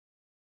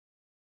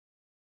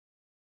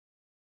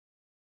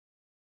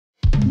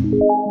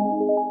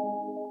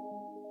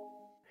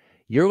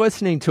You're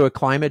listening to A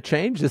Climate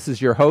Change. This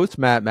is your host,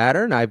 Matt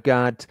Matern. I've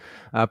got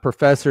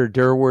Professor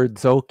Durwood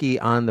Zaelke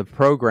on the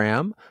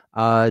program.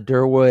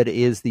 Durwood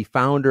is the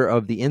founder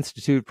of the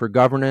Institute for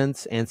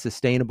Governance and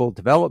Sustainable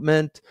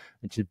Development,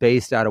 which is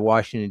based out of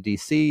Washington,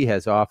 D.C.,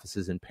 has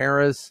offices in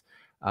Paris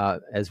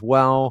as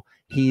well.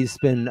 He's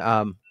been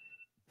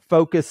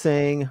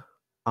focusing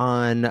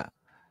on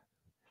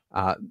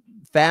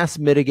fast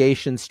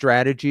mitigation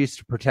strategies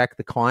to protect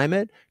the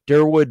climate.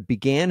 Durwood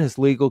began his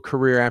legal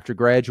career after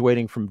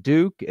graduating from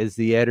Duke as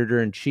the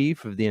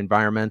editor-in-chief of the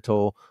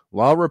Environmental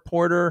Law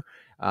Reporter.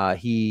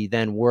 He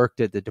then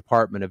worked at the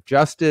Department of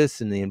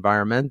Justice in the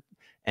Environment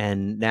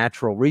and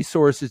Natural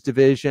Resources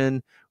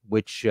Division,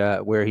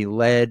 where he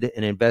led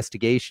an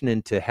investigation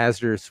into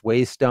hazardous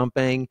waste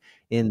dumping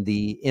in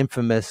the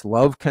infamous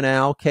Love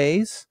Canal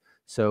case.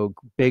 So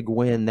big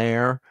win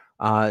there.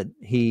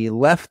 He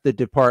left the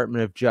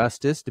Department of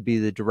Justice to be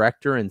the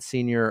director and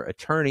senior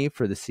attorney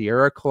for the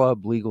Sierra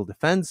Club Legal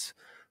Defense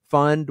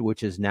Fund,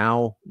 which is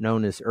now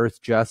known as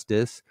Earth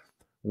Justice.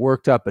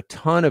 Worked up a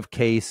ton of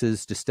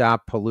cases to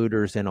stop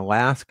polluters in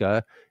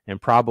Alaska and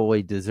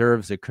probably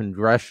deserves a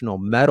congressional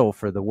medal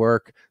for the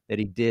work that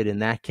he did in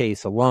that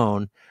case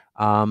alone.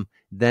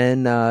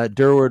 Then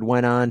Durwood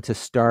went on to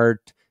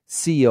start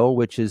SEAL,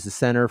 which is the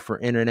Center for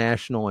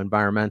International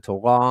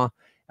Environmental Law,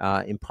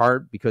 in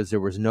part because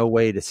there was no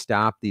way to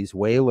stop these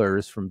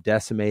whalers from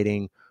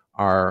decimating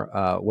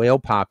our whale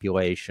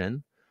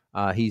population.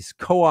 He's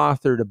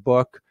co-authored a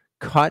book,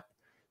 Cut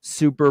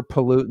Super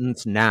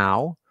Pollutants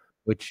Now,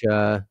 which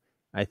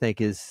I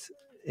think is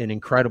an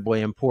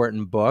incredibly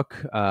important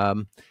book.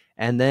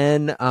 And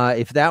then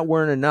if that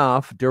weren't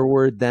enough,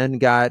 Durwood then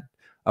got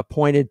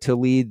appointed to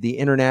lead the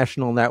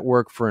International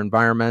Network for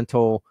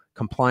Environmental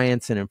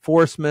Compliance and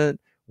Enforcement,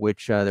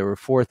 which there were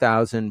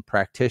 4,000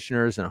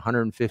 practitioners in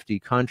 150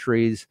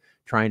 countries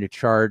trying to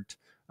chart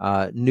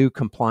new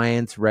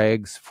compliance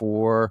regs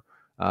for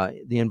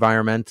the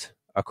environment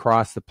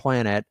across the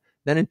planet.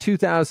 Then in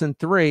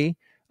 2003,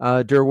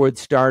 Durwood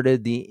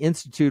started the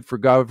Institute for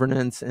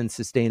Governance and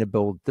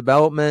Sustainable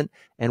Development,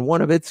 and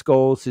one of its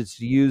goals is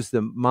to use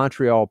the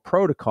Montreal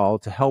Protocol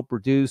to help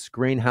reduce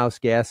greenhouse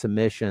gas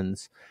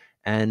emissions.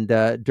 And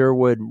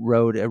Durwood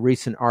wrote a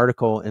recent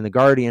article in The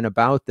Guardian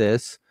about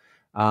this.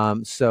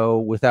 So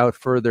without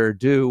further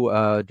ado,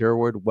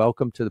 Durwood,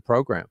 welcome to the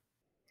program.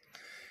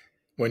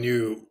 When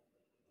you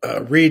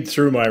read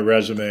through my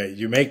resume,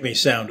 you make me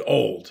sound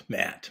old,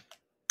 Matt.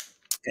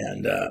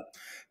 And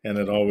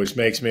it always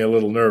makes me a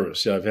little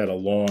nervous. I've had a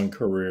long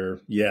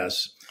career,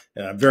 yes,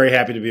 and I'm very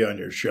happy to be on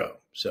your show.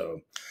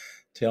 So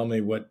tell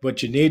me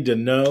what you need to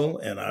know,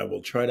 and I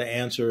will try to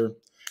answer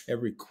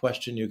every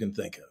question you can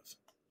think of.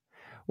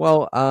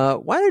 Well,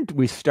 why don't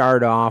we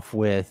start off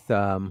with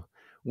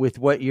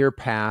what your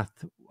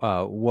path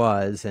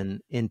was,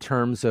 and in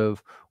terms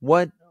of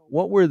what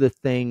were the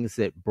things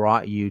that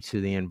brought you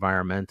to the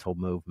environmental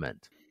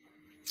movement?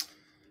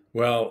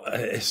 Well,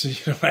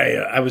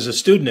 I was a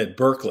student at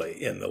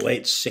Berkeley in the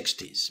late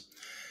 60s,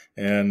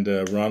 and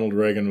Ronald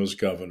Reagan was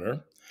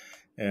governor,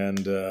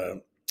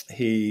 and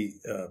he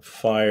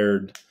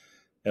fired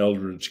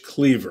Eldridge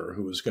Cleaver,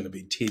 who was going to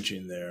be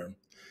teaching there,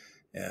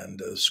 and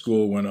the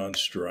school went on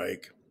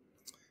strike.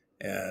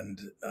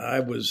 And I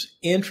was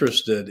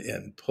interested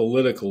in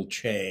political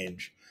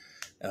change,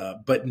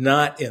 but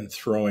not in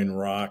throwing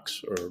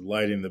rocks or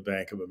lighting the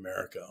Bank of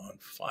America on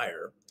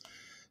fire.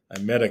 I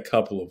met a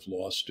couple of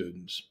law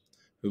students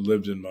who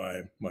lived in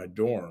my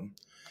dorm,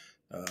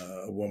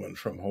 a woman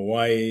from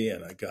Hawaii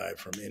and a guy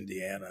from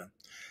Indiana.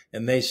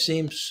 And they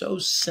seemed so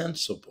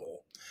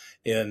sensible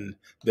in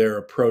their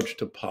approach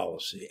to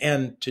policy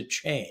and to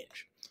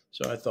change.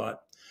 So I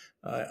thought,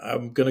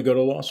 I'm going to go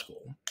to law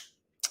school.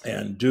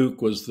 And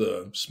Duke was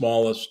the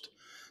smallest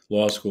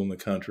law school in the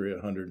country,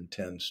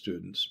 110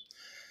 students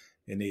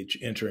in each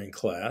entering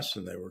class.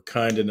 And they were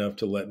kind enough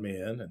to let me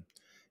in, and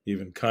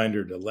even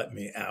kinder to let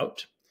me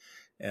out.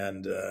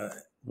 And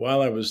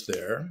while I was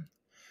there,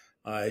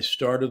 I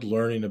started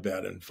learning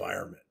about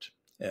environment.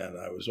 And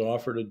I was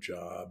offered a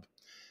job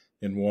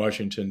in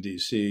Washington,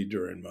 D.C.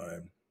 during my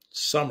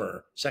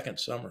second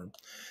summer,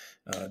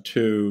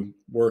 to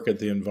work at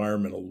the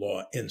Environmental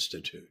Law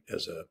Institute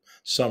as a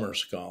summer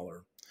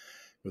scholar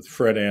with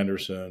Fred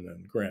Anderson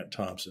and Grant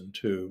Thompson,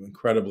 two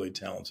incredibly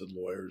talented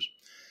lawyers.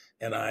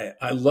 And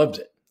I loved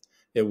it.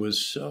 It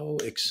was so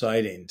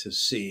exciting to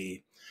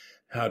see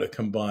how to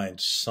combine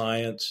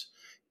science,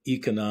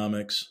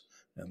 economics,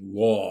 and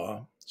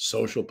law,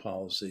 social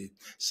policy,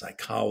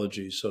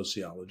 psychology,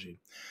 sociology,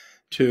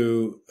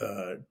 to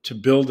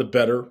build a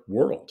better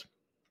world.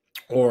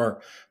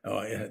 Or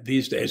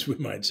these days we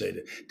might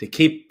say to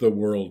keep the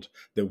world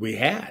that we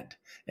had,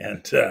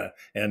 and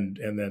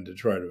then to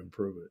try to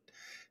improve it.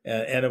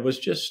 And it was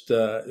just,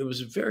 it was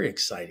a very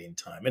exciting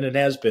time. And it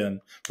has been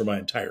for my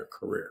entire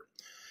career,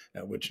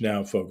 which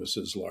now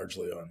focuses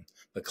largely on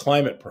the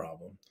climate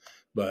problem.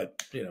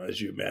 But, as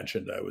you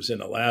mentioned, I was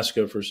in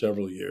Alaska for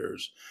several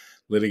years,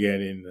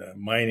 litigating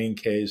mining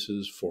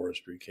cases,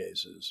 forestry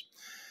cases.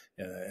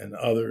 and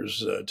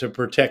others to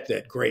protect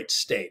that great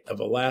state of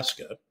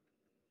Alaska.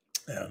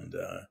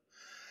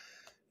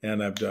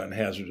 And I've done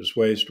hazardous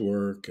waste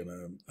work,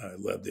 and I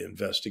led the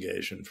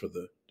investigation for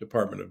the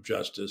Department of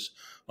Justice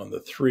on the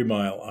 3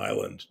 Mile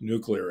Island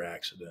nuclear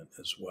accident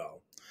as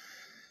well.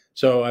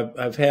 So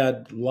I've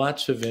had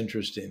lots of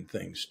interesting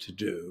things to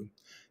do.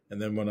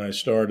 And then when I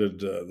started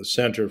the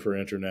Center for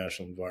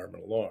International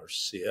Environmental Law, or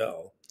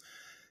CL,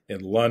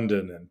 in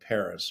London and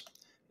Paris,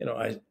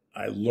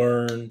 I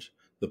learned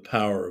the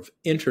power of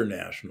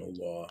international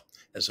law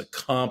as a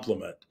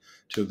complement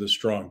to the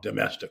strong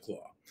domestic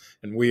law.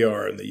 And we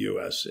are in the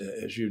U.S.,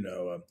 as you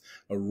know,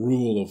 a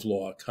rule of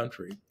law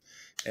country.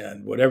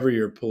 And whatever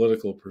your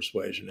political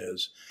persuasion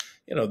is,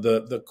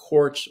 the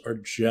courts are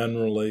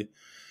generally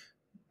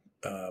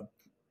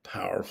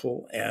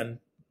powerful and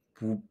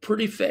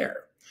pretty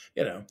fair,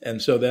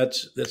 and so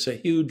that's a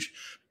huge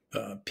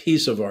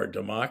piece of our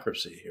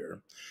democracy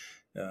here.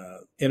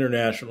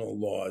 International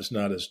law is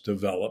not as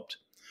developed,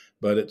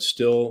 but it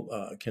still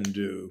can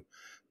do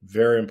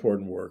very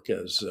important work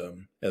as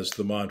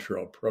the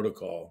Montreal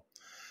Protocol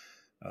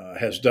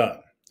has done,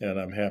 and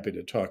I'm happy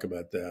to talk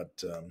about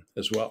that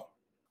as well.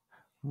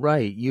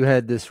 Right. You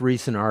had this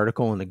recent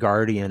article in The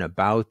Guardian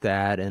about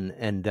that,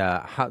 and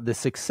how the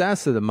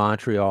success of the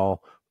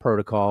Montreal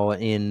Protocol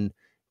in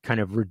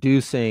kind of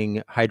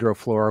reducing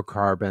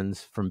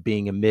hydrofluorocarbons from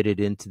being emitted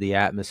into the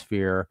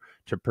atmosphere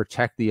to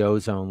protect the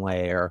ozone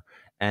layer.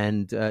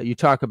 And you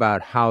talk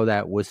about how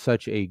that was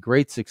such a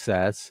great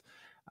success,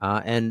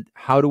 and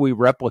how do we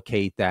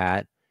replicate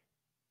that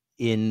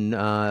in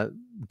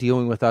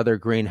dealing with other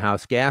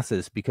greenhouse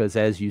gases? Because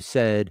as you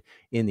said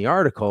in the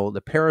article,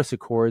 the Paris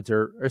Accords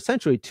are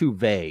essentially too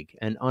vague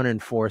and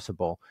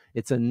unenforceable.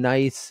 It's a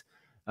nice,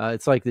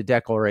 it's like the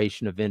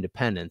Declaration of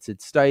Independence.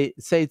 It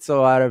states a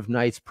lot of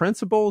nice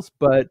principles,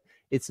 but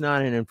it's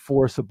not an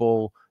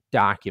enforceable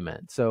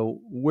document. So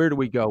where do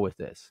we go with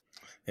this?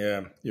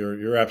 Yeah,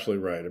 you're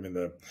absolutely right. I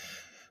mean,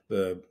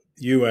 the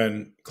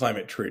UN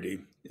Climate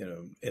Treaty,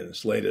 in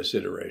its latest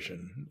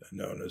iteration,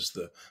 known as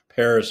the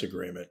Paris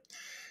Agreement,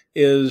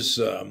 is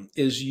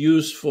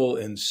useful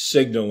in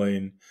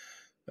signaling,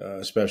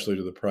 especially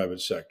to the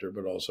private sector,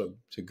 but also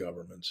to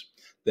governments,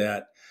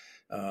 that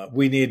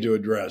we need to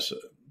address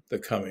the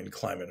coming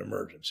climate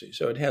emergency.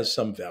 So it has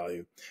some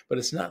value, but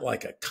it's not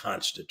like a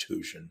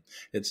constitution.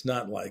 It's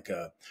not like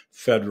a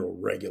federal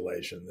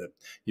regulation that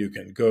you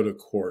can go to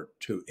court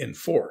to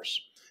enforce.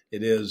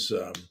 It is.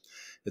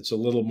 It's a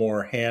little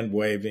more hand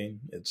waving.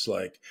 It's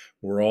like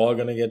we're all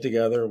going to get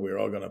together. We're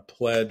all going to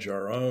pledge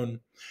our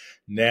own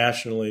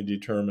nationally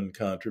determined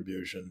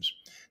contributions,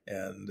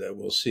 and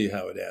we'll see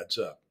how it adds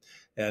up.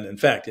 And in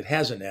fact, it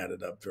hasn't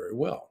added up very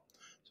well.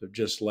 So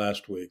just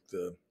last week,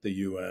 the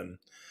UN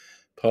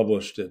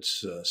published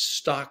its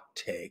stock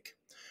take,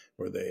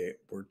 where they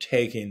were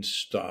taking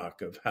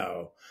stock of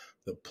how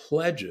the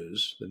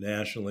pledges, the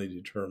nationally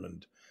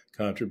determined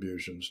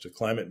contributions to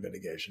climate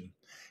mitigation,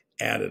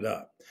 added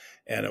up.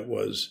 And it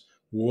was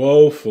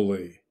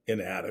woefully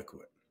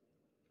inadequate.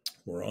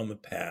 We're on the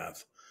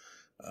path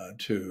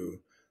to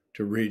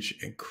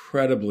reach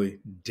incredibly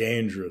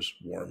dangerous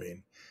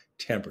warming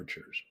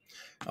temperatures.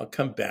 I'll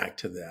come back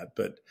to that,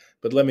 but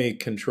let me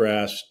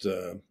contrast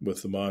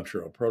with the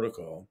Montreal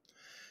Protocol,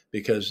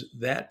 because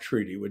that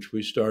treaty, which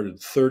we started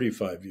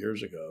 35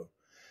 years ago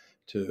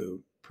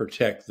to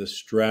protect the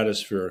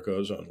stratospheric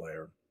ozone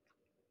layer,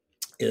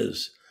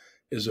 is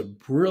a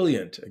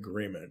brilliant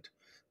agreement,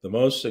 the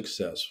most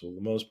successful,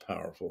 the most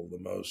powerful, the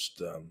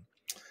most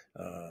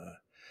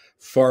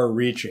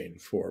far-reaching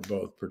for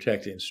both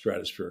protecting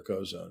stratospheric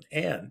ozone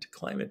and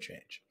climate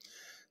change.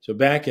 So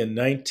back in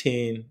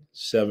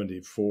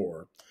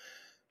 1974,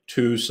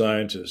 two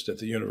scientists at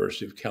the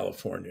University of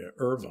California,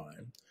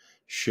 Irvine,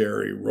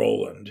 Sherry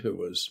Rowland, who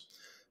was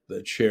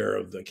the chair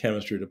of the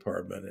chemistry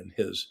department, and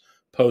his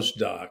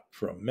postdoc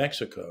from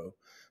Mexico,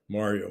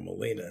 Mario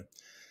Molina,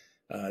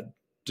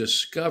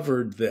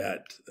 discovered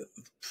that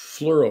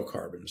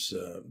fluorocarbons,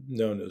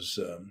 known as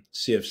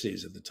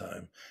CFCs at the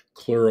time,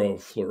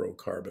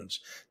 chlorofluorocarbons,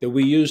 that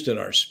we used in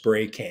our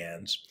spray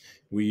cans,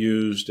 we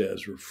used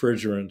as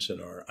refrigerants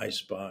in our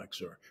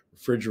icebox or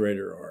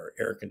refrigerator or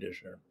air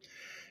conditioner.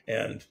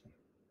 And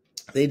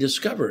they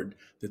discovered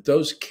that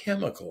those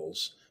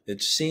chemicals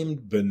that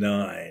seemed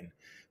benign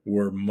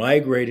were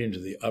migrating to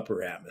the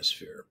upper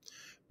atmosphere,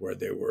 where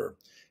they were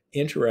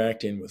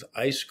interacting with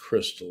ice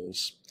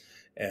crystals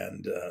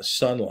and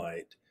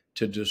sunlight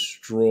to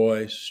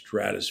destroy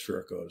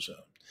stratospheric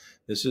ozone.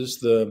 This is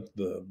the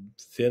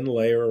thin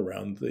layer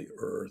around the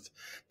Earth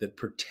that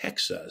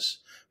protects us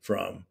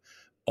from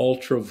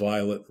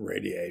ultraviolet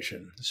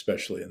radiation,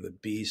 especially in the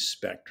B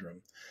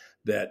spectrum,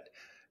 that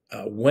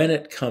when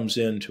it comes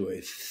into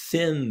a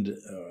thinned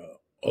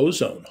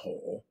ozone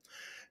hole,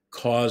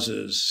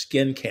 causes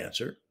skin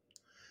cancer,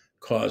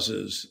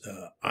 causes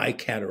eye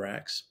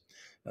cataracts,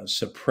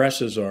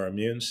 suppresses our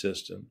immune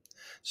system,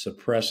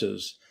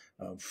 suppresses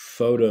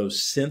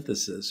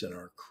photosynthesis in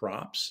our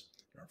crops,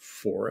 our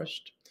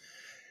forest,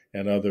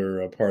 and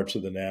other parts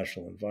of the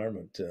natural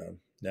environment.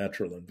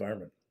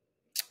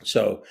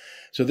 So,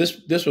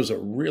 this was a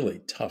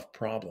really tough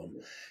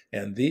problem,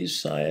 and these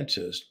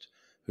scientists,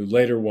 who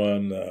later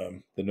won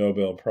the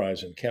Nobel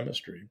Prize in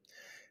Chemistry,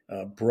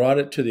 brought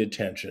it to the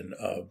attention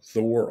of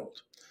the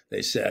world.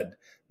 They said,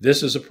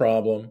 "This is a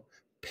problem.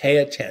 Pay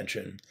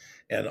attention,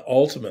 and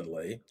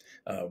ultimately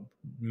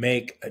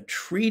make a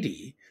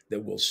treaty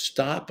that will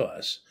stop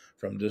us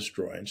from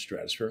destroying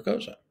stratospheric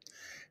ozone."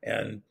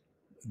 And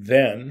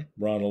then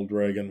Ronald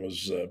Reagan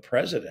was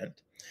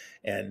president,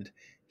 and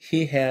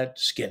he had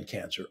skin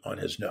cancer on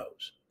his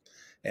nose.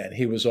 And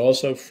he was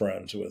also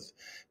friends with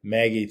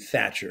Maggie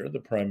Thatcher, the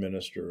Prime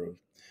Minister of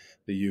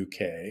the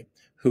UK,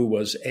 who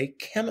was a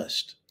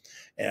chemist.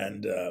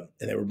 And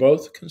they were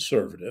both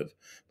conservative,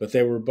 but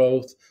they were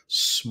both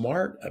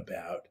smart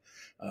about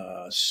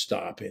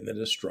stopping the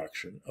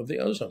destruction of the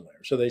ozone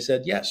layer. So they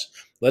said, yes,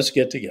 let's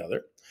get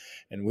together,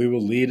 and we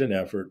will lead an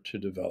effort to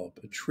develop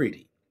a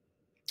treaty,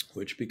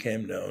 which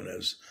became known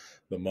as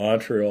the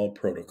Montreal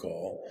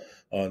Protocol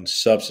on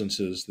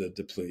substances that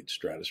deplete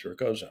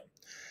stratospheric ozone.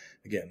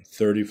 Again,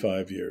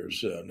 35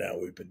 years now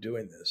we've been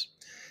doing this.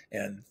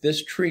 And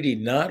this treaty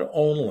not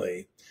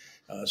only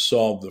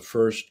solved the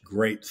first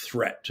great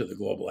threat to the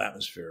global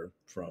atmosphere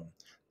from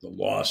the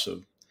loss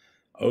of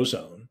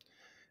ozone,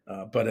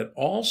 but it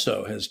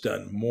also has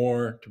done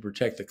more to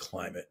protect the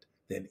climate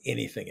than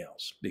anything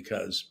else,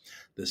 because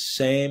the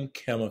same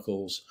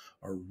chemicals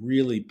are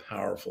really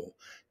powerful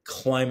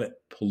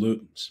climate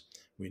pollutants.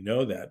 We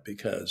know that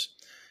because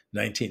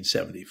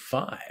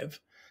 1975,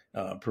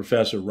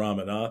 Professor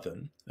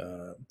Ramanathan,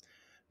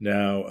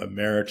 now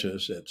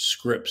emeritus at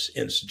Scripps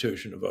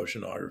Institution of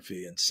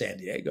Oceanography in San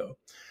Diego,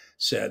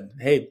 said,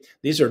 hey,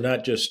 these are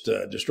not just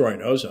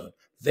destroying ozone,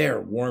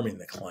 they're warming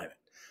the climate.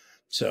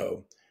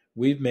 So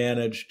we've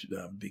managed,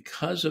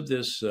 because of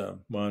this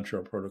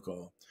Montreal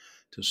Protocol,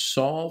 to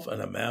solve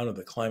an amount of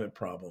the climate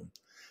problem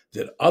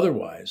that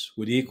otherwise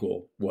would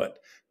equal what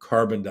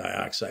carbon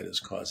dioxide is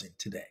causing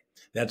today.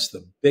 That's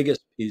the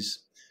biggest piece,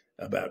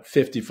 about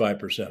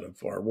 55% of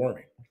our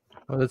warming.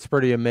 Well, that's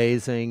pretty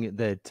amazing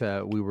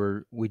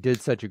that we did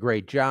such a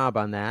great job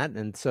on that.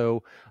 And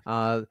so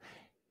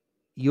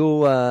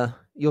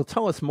you'll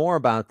tell us more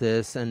about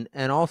this, and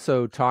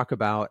also talk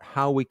about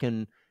how we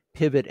can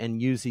pivot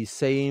and use these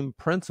same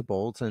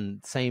principles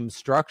and same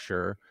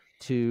structure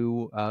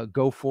to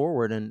go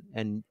forward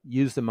and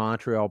use the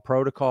Montreal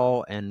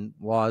Protocol and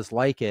laws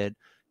like it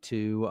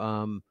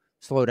to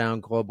slow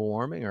down global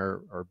warming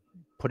or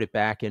put it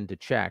back into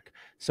check.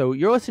 So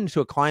you're listening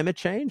to A Climate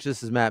Change.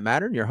 This is Matt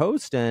Matern, your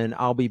host, and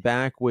I'll be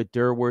back with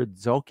Durwood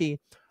Zaelke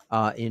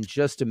in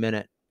just a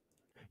minute.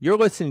 You're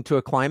listening to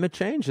A Climate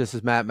Change. This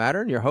is Matt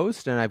Matern, your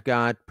host, and I've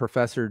got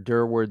Professor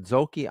Durwood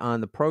Zaelke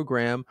on the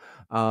program.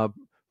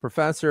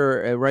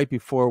 Professor, right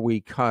before we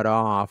cut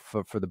off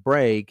for the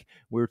break,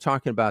 we were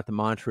talking about the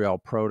Montreal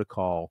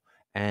Protocol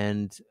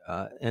and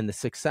the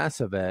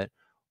success of it.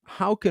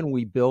 How can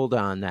we build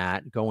on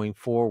that going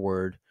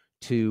forward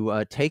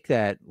to take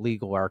that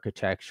legal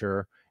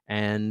architecture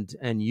and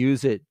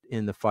use it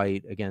in the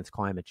fight against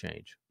climate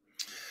change?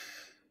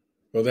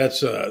 Well,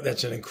 that's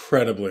an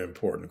incredibly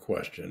important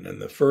question.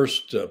 And the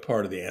first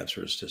part of the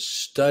answer is to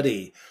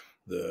study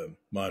the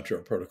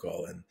Montreal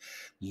Protocol and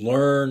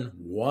learn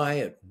why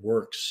it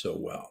works so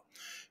well.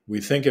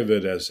 We think of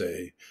it as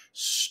a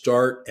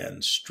start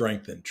and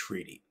strengthen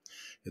treaty.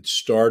 It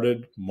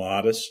started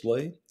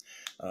modestly.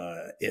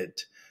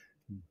 It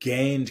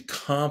gained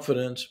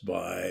confidence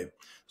by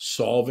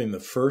solving the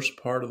first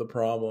part of the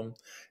problem,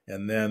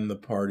 and then the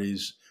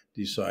parties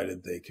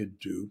decided they could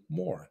do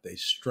more. They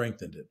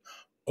strengthened it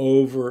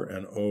over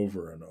and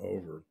over and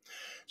over.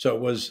 So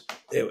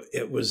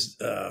it was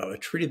a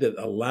treaty that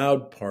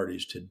allowed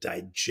parties to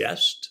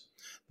digest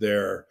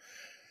their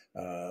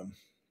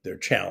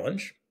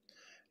challenge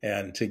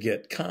and to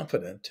get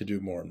confident to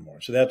do more and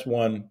more. So that's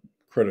one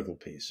critical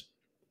piece.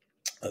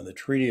 The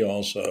treaty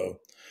also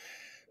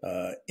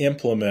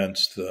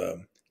implements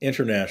the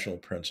international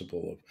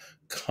principle of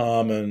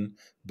common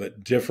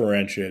but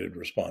differentiated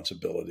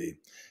responsibility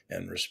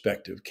and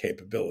respective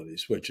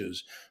capabilities, which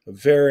is a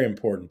very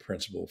important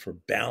principle for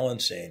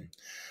balancing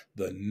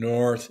the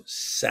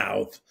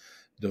north-south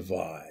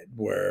divide,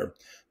 where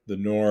the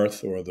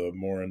north, or the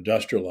more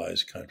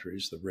industrialized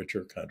countries, the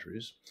richer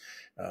countries,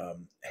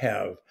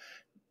 have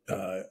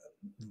the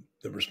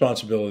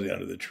responsibility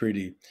under the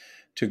treaty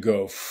to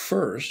go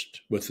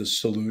first with the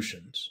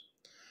solutions,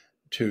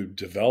 to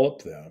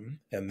develop them,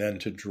 and then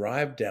to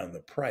drive down the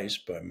price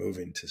by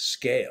moving to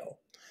scale.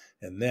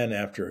 And then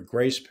after a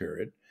grace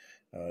period,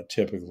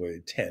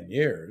 typically 10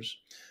 years,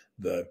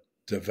 the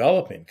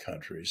developing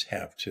countries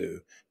have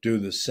to do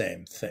the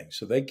same thing.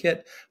 So they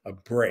get a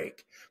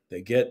break.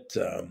 They get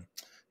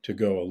to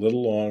go a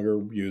little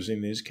longer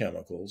using these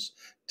chemicals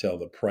till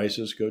the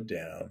prices go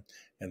down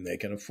and they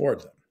can afford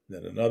them.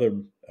 Then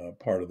another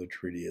part of the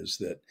treaty is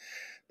that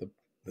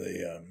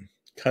the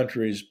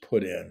countries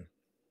put in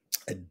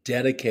a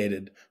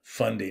dedicated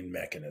funding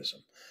mechanism,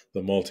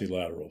 the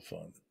multilateral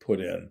fund, put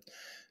in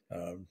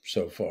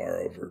so far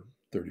over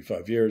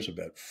 35 years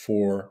about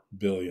 $4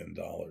 billion,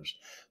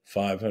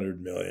 $500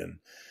 million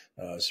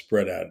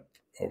spread out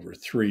over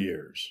 3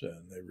 years,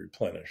 and they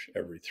replenish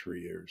every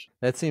 3 years.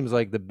 That seems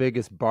like the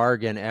biggest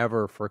bargain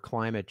ever for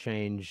climate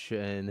change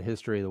in the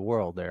history of the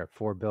world there,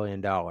 $4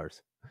 billion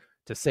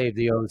to save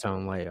the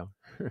ozone layer.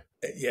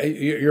 Yeah,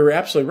 you're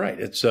absolutely right.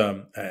 It's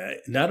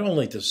not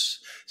only to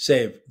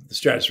save the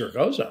stratospheric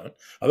ozone,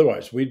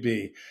 otherwise we'd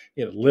be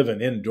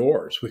living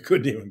indoors. We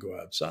couldn't even go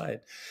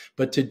outside,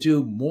 but to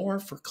do more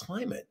for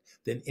climate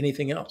than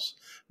anything else.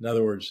 In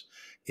other words,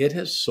 it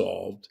has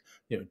solved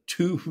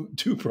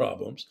two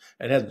problems.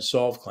 It hasn't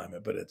solved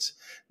climate, but it's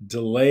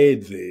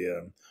delayed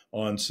the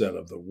onset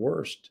of the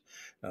worst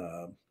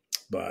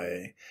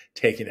by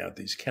taking out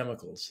these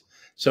chemicals.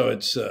 So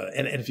it's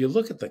and if you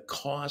look at the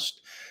cost,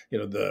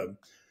 the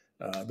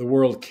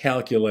world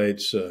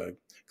calculates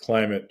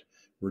climate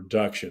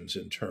reductions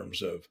in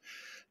terms of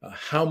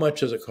how much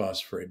does it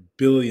cost for 1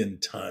 billion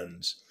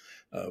tons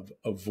of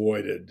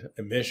avoided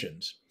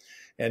emissions.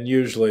 And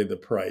usually the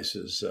price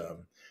is,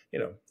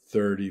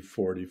 $30,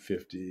 $40,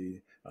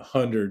 $50,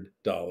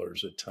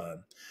 $100 a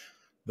ton.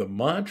 The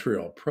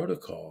Montreal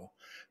Protocol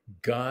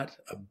got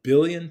 1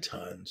 billion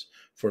tons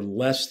for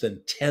less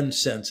than 10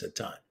 cents a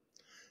ton.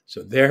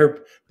 So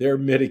their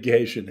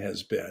mitigation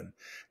has been,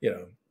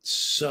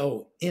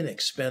 so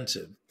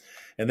inexpensive.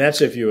 And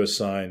that's if you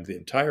assign the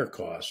entire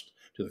cost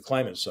to the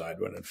climate side,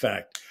 when in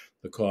fact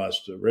the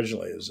cost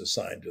originally is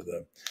assigned to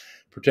the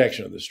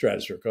protection of the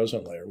stratospheric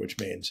ozone layer, which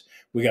means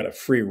we got a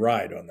free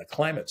ride on the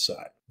climate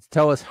side.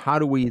 Tell us, how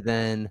do we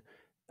then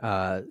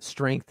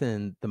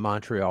strengthen the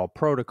Montreal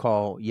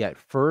Protocol yet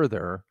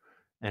further,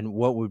 and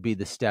what would be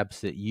the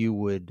steps that you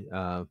would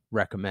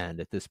recommend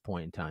at this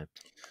point in time?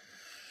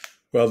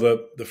 Well,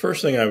 the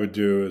first thing I would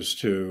do is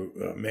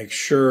to make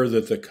sure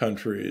that the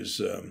countries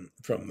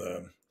from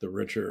the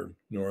richer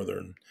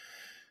northern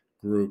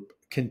group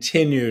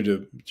continue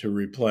to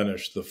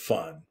replenish the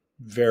fund.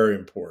 Very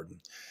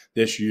important.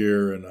 This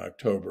year in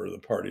October, the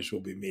parties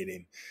will be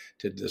meeting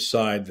to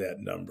decide that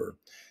number,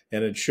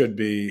 and it should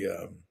be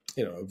a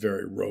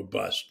very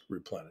robust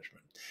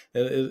replenishment.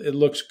 It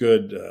looks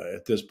good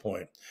at this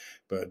point,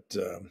 but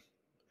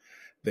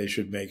they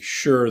should make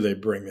sure they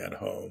bring that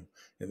home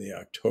in the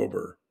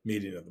October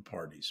meeting of the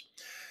parties.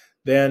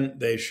 Then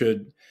they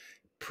should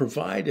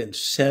provide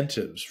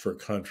incentives for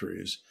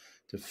countries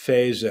to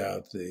phase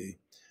out the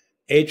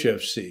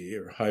HFC,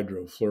 or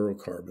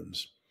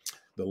hydrofluorocarbons,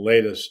 the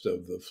latest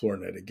of the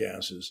fluorinated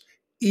gases,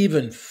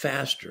 even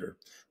faster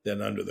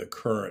than under the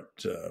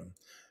current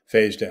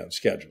phase-down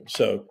schedule.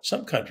 So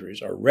some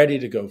countries are ready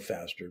to go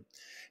faster,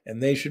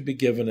 and they should be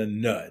given a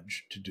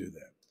nudge to do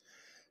that.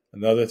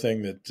 Another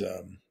thing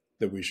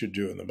that we should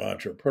do in the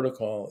Montreal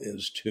Protocol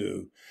is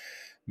to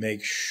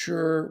make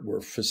sure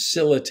we're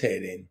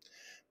facilitating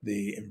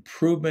the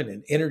improvement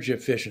in energy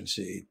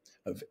efficiency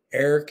of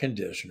air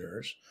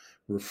conditioners,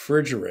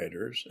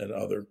 refrigerators, and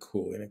other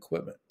cooling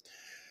equipment.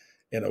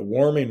 In a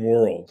warming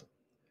world,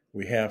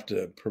 we have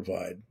to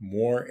provide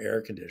more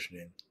air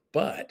conditioning,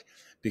 but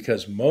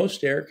because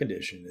most air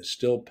conditioning is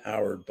still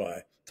powered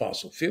by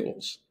fossil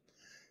fuels,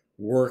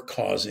 we're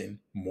causing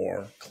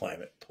more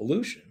climate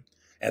pollution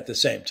at the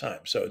same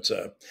time. So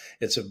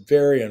it's a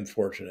very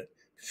unfortunate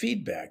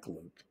feedback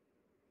loop.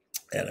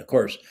 And of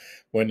course,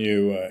 when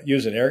you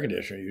use an air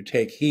conditioner, you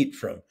take heat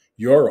from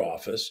your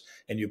office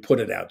and you put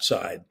it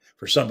outside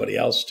for somebody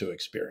else to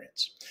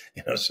experience.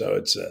 So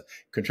it's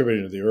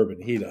contributing to the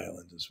urban heat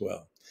island as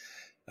well.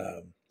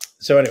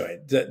 So anyway,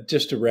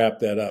 just to wrap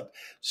that up,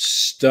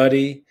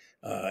 study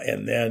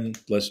and then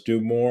let's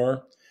do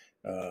more.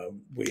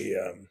 We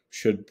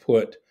should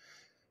put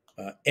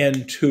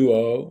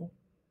N2O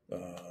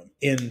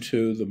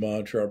into the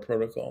Montreal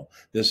Protocol.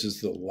 This is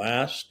the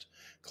last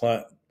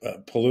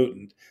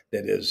pollutant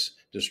that is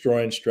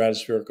destroying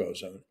stratospheric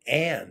ozone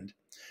and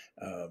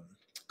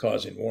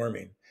causing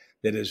warming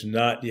that is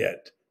not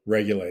yet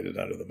regulated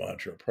under the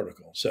Montreal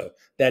Protocol. So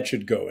that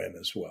should go in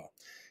as well.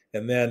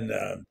 And then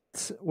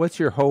what's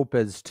your hope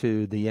as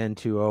to the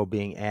N2O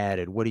being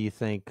added? What do you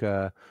think,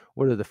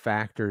 what are the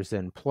factors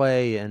in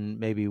play, and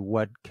maybe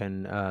what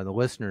can the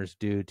listeners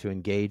do to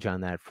engage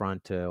on that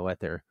front to let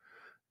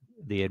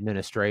the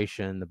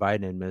administration, the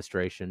Biden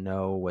administration,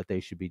 know what they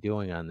should be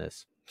doing on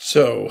this?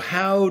 So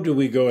how do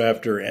we go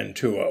after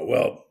N2O?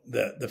 Well,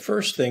 the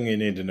first thing you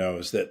need to know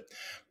is that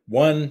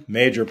one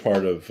major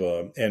part of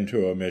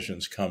N2O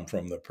emissions come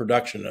from the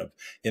production of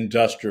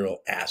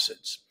industrial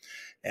acids.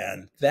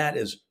 And that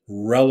is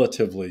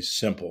relatively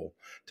simple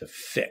to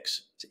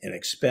fix. It's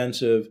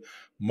inexpensive.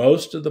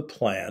 Most of the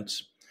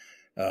plants,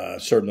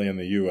 certainly in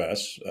the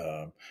U.S.,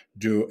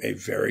 do a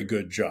very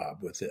good job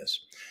with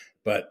this,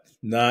 but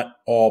not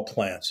all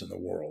plants in the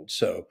world.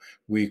 So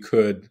we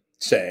could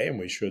say, and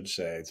we should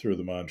say through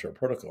the Montreal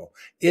Protocol,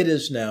 it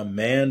is now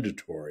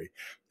mandatory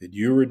that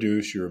you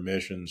reduce your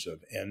emissions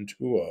of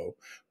N2O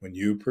when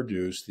you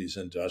produce these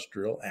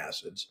industrial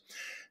acids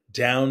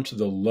down to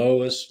the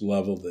lowest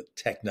level that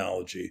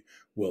technology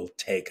will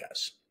take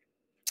us.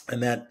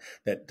 And that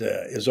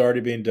is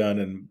already being done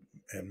in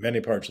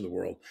many parts of the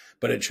world,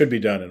 but it should be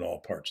done in all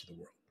parts of the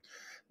world.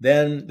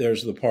 Then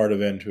there's the part of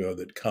N2O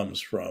that comes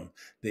from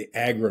the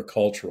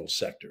agricultural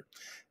sector.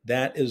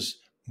 That is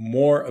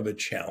more of a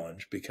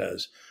challenge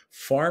because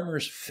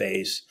farmers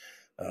face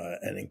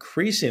an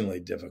increasingly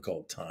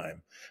difficult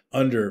time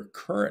under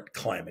current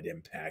climate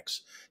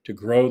impacts to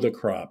grow the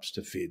crops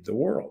to feed the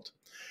world.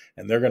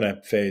 And they're going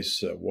to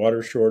face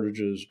water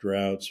shortages,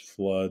 droughts,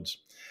 floods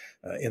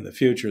in the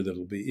future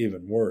that'll be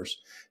even worse.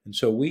 And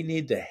so we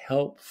need to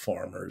help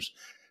farmers,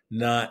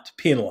 not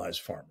penalize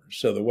farmers.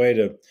 So the way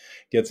to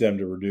get them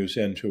to reduce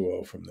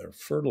N2O from their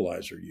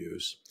fertilizer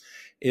use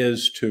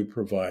is to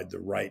provide the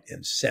right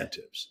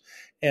incentives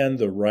and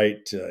the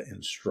right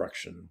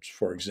instructions,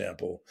 for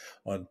example,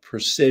 on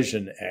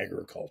precision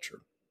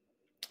agriculture,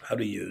 how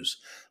to use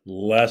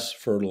less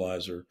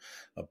fertilizer,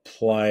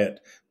 apply it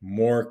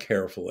more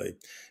carefully.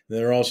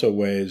 There are also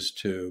ways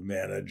to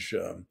manage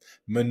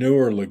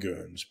manure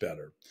lagoons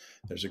better.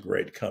 There's a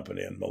great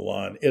company in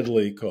Milan,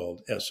 Italy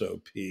called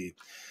SOP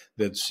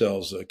that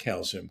sells a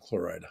calcium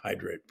chloride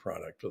hydrate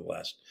product for the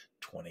last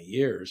 20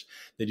 years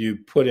that you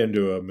put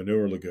into a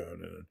manure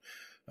lagoon and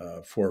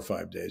 4 or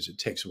 5 days, it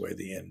takes away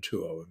the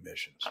N2O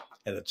emissions,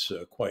 and it's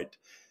quite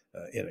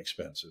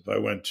inexpensive. I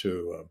went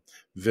to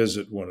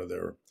visit one of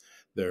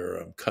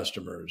their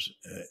customers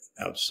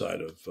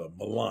outside of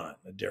Milan,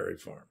 a dairy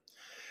farm,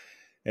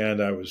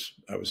 and I was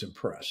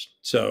impressed.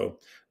 So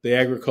the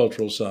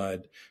agricultural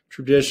side,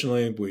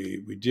 traditionally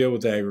we deal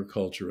with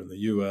agriculture in the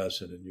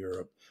U.S. and in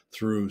Europe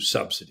through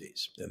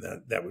subsidies, and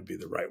that would be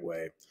the right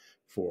way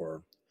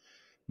for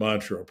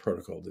Montreal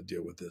Protocol to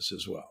deal with this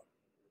as well.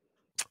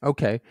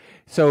 Okay.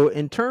 So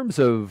in terms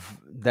of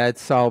that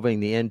solving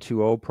the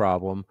N2O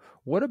problem,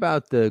 what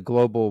about the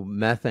global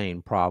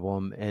methane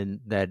problem? And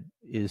that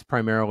is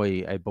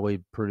primarily, I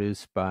believe,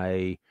 produced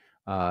by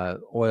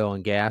oil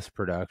and gas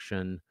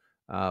production.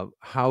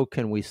 How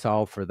can we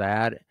solve for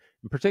that?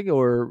 In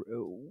particular,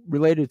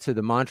 related to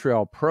the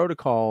Montreal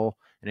Protocol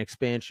and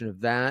expansion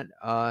of that,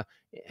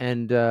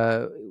 and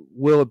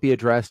will it be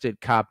addressed at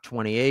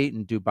COP28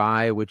 in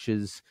Dubai, which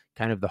is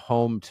kind of the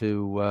home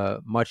to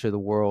much of the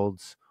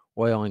world's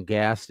oil and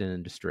gas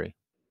industry?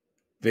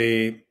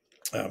 The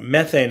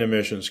methane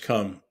emissions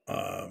come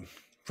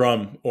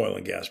from oil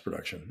and gas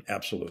production.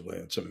 Absolutely.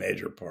 It's a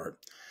major part.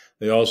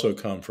 They also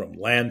come from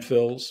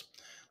landfills.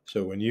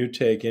 So when you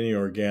take any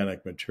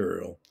organic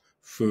material,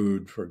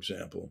 food, for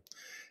example,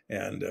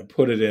 and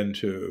put it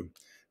into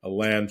a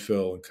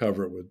landfill and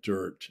cover it with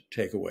dirt to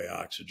take away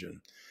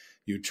oxygen,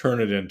 you turn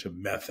it into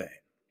methane.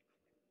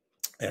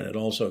 And it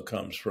also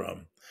comes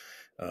from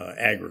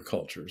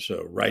agriculture.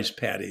 So rice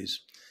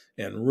paddies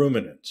and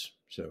ruminants.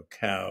 So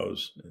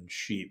cows and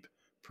sheep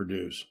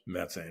produce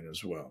methane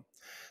as well.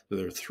 So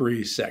there are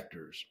 3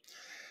 sectors.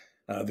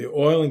 The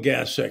oil and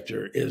gas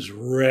sector is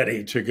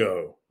ready to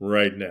go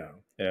right now.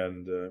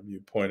 And you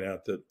point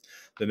out that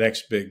the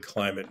next big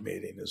climate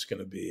meeting is going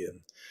to be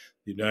in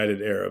the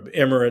United Arab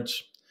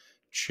Emirates,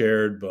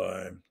 chaired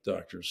by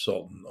Dr.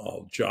 Sultan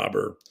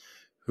Al-Jaber,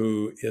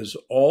 who is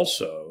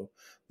also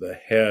the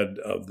head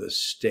of the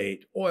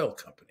state oil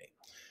company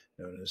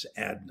known as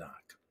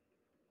ADNOC.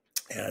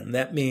 And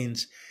that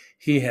means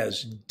he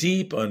has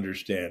deep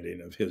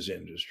understanding of his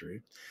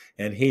industry,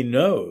 and he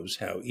knows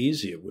how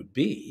easy it would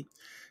be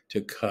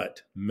to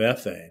cut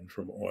methane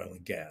from oil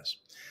and gas.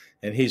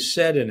 And he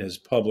said in his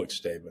public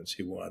statements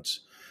he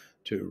wants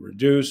to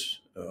reduce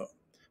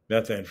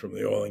methane from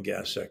the oil and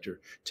gas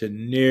sector to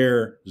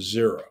near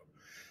zero.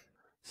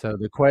 So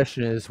the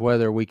question is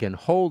whether we can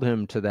hold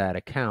him to that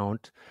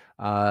account.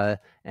 And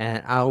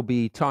I'll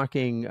be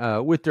talking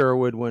with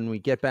Durwood when we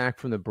get back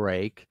from the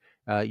break.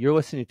 You're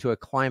listening to A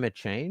Climate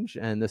Change,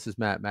 and this is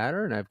Matt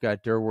Matern, and I've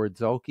got Durwood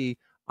Zaelke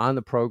on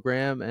the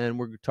program, and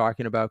we're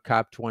talking about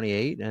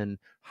COP28 and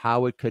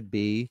how it could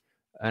be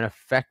an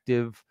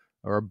effective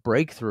or a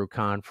breakthrough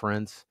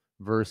conference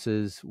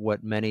versus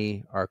what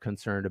many are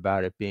concerned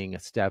about it being a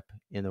step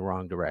in the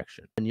wrong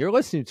direction. And you're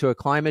listening to A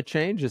Climate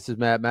Change. This is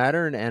Matt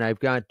Matern, and I've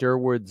got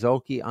Durwood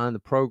Zaelke on the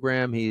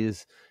program.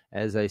 He's,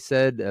 as I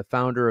said, a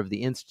founder of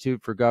the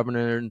Institute for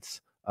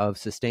Governance of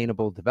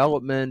Sustainable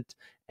Development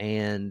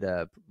and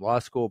law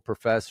school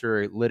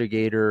professor,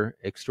 litigator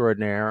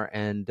extraordinaire.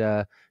 And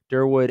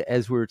Durwood,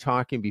 as we were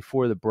talking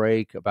before the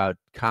break about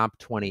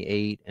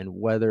COP28 and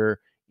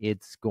whether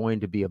it's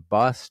going to be a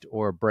bust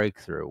or a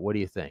breakthrough, what do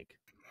you think?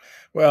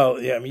 Well,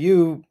 yeah, I mean,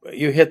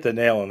 you hit the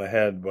nail on the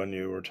head when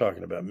you were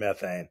talking about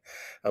methane.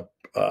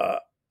 A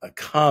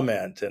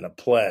comment and a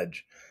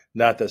pledge,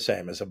 not the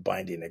same as a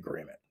binding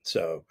agreement.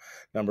 So,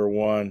 number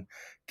one,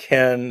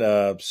 can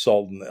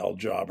Sultan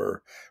Al-Jaber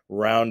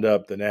round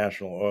up the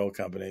national oil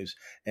companies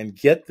and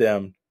get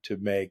them to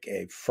make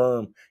a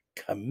firm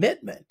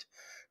commitment,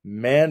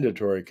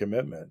 mandatory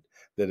commitment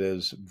that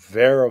is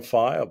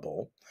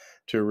verifiable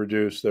to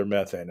reduce their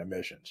methane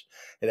emissions?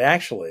 It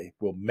actually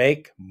will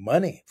make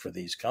money for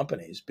these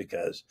companies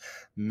because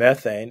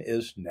methane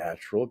is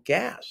natural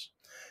gas.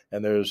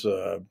 And there's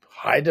a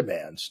high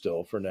demand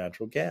still for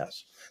natural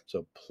gas.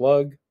 So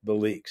plug the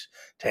leaks.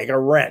 Take a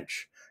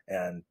wrench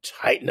and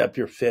tighten up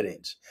your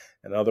fittings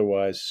and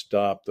otherwise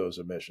stop those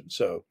emissions.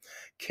 So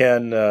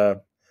can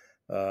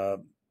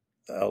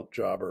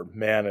jobber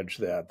manage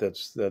that?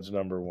 That's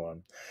number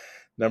one.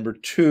 Number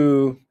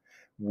two,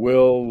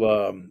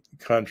 will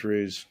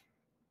countries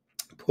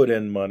put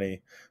in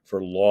money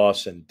for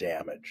loss and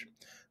damage?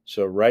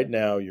 So right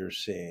now you're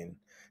seeing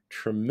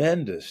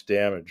tremendous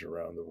damage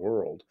around the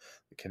world.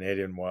 The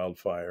Canadian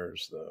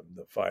wildfires, the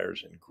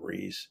fires in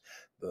Greece,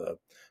 the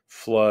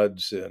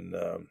floods in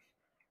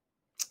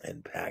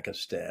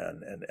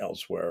Pakistan and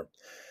elsewhere,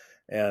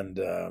 and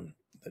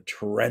the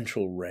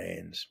torrential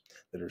rains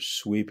that are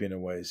sweeping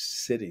away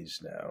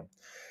cities now.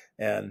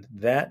 And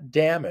that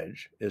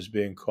damage is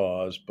being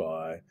caused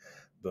by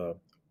the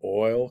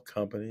oil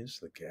companies,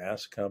 the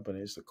gas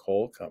companies, the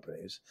coal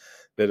companies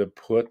that have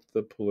put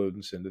the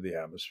pollutants into the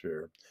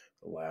atmosphere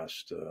the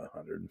last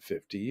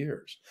 150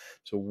 years.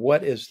 So,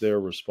 what is their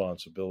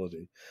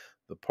responsibility?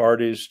 The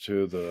parties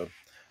to the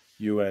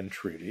UN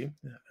treaty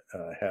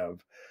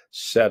have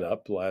set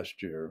up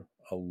last year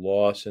a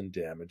loss and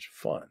damage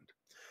fund,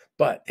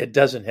 but it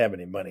doesn't have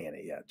any money in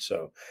it yet.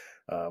 So,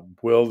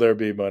 will there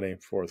be money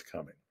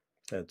forthcoming?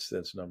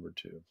 That's number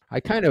two. I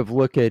kind of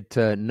look at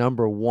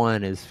number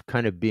one as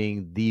kind of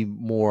being the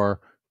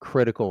more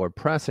critical or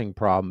pressing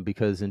problem,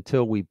 because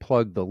until we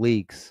plug the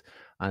leaks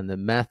on the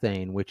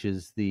methane, which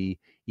is the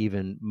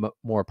even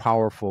more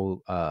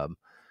powerful,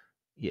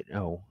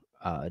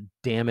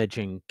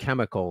 damaging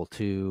chemical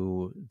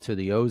to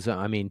the ozone,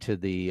 I mean to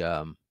the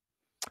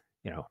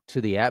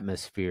to the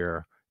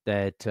atmosphere,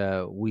 that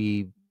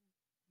we're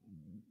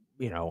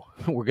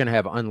going to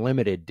have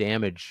unlimited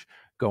damage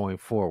going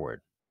forward.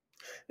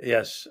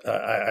 Yes,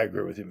 I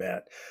agree with you,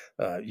 Matt.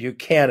 You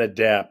can't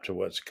adapt to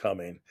what's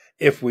coming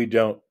if we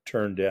don't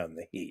turn down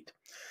the heat.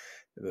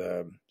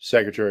 The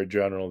Secretary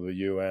General of the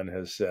UN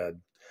has said,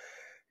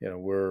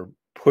 we're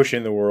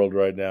pushing the world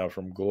right now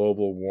from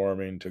global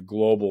warming to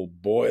global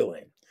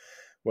boiling.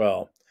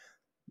 Well,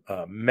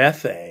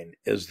 methane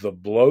is the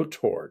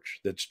blowtorch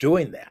that's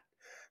doing that.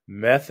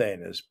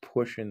 Methane is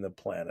pushing the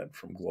planet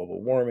from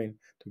global warming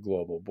to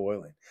global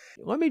boiling.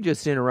 Let me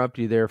just interrupt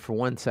you there for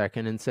 1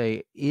 second and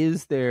say,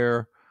 is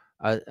there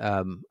a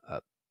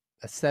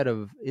set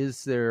of,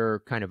 is there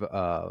kind of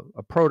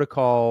a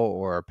protocol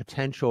or a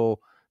potential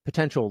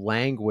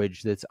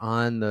language that's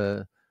on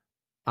the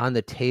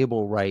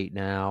table right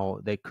now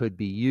that could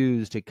be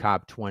used at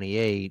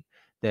COP28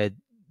 that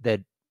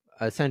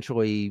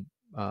essentially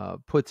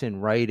puts in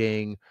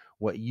writing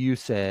what you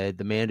said,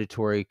 the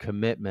mandatory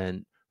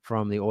commitment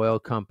from the oil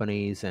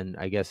companies and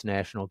I guess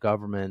national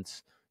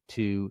governments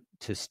to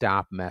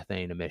stop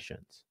methane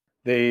emissions?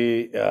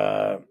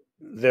 There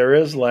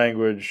is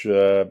language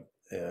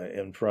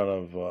in front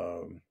of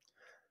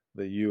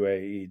the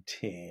UAE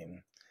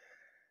team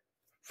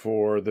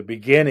for the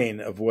beginning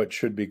of what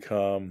should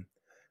become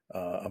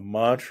a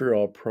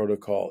Montreal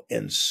Protocol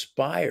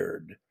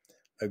inspired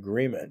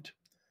agreement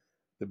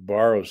that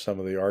borrows some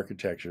of the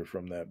architecture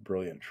from that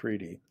brilliant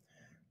treaty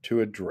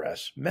to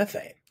address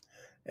methane.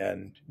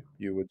 And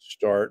you would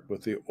start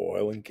with the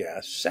oil and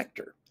gas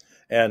sector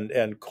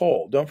and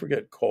coal. Don't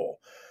forget coal.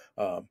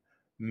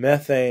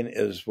 Methane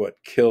is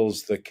what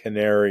kills the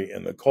canary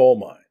in the coal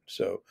mine.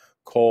 So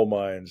coal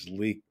mines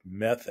leak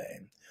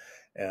methane,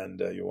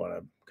 and you want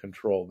to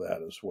control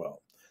that as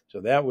well.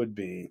 So that would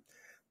be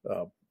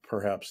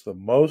perhaps the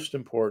most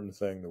important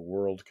thing the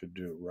world could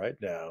do right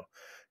now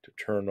to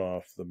turn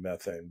off the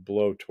methane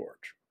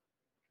blowtorch.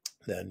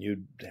 Then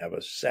you'd have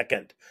a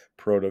second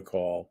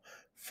protocol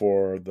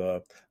for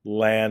the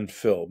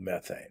landfill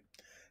methane.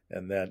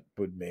 And that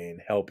would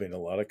mean helping a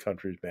lot of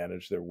countries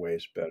manage their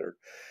waste better.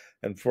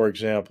 And for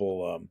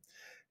example,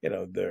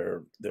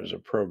 there's a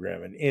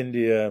program in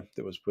India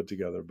that was put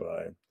together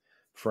by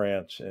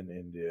France and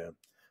India,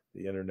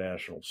 the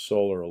International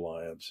Solar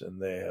Alliance,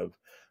 and they have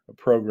a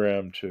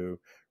program to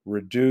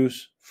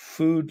reduce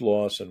food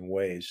loss and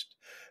waste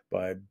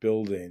by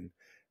building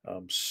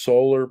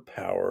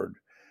solar-powered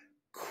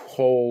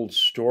cold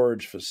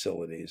storage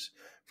facilities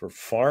for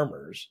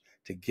farmers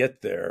to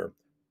get their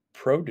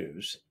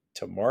produce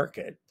to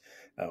market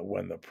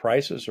when the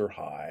prices are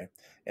high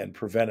and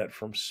prevent it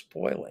from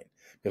spoiling.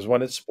 Because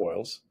when it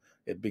spoils,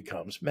 it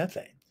becomes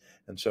methane.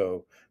 And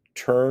so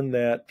turn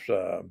that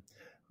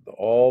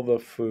all the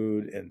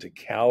food into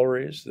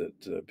calories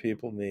that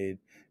people need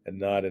and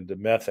not into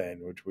methane,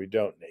 which we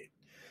don't need.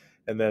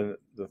 And then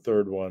the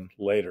third one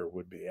later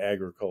would be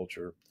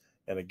agriculture.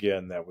 And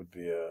again, that would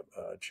be a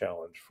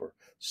challenge for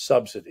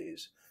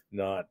subsidies,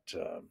 not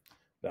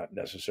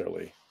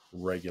necessarily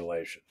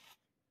regulation.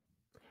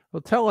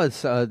 Well, tell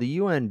us, the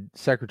UN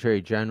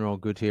Secretary General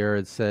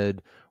Guterres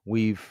said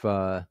we've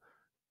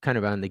kind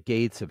of on the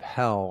gates of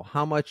hell.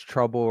 How much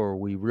trouble are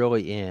we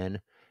really in,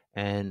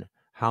 and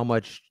how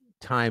much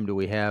time do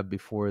we have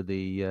before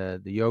the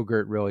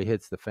yogurt really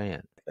hits the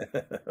fan?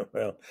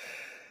 Well,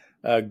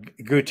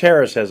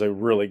 Guterres has a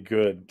really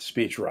good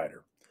speechwriter,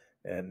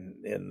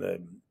 and in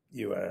the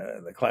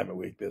UN, the Climate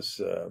Week that's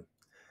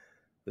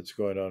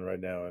going on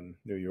right now in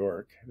New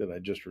York that I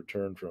just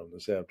returned from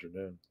this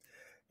afternoon,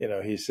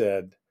 he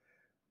said,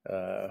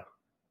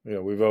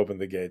 we've opened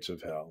the gates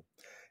of hell.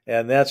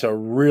 And that's a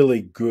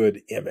really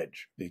good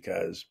image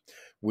because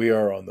we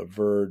are on the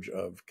verge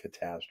of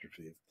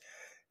catastrophe.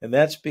 And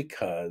that's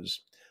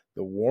because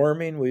the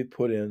warming we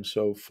put in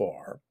so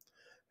far,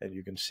 and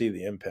you can see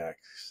the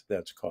impacts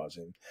that's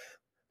causing,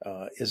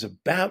 is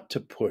about to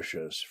push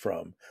us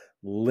from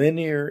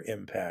linear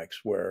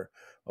impacts where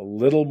a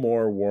little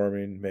more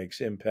warming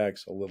makes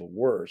impacts a little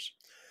worse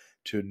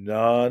to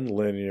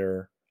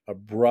non-linear,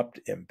 abrupt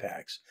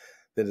impacts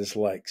that is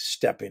like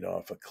stepping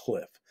off a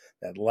cliff.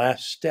 That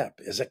last step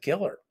is a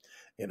killer.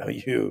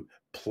 You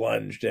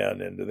plunge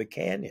down into the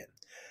canyon.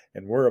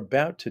 And we're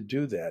about to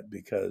do that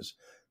because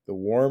the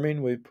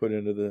warming we've put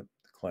into the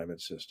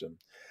climate system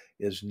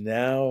is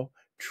now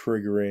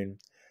triggering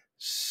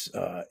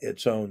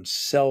its own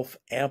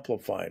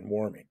self-amplifying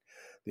warming.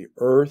 The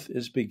Earth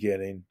is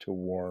beginning to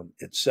warm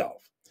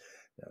itself.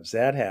 Now, as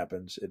that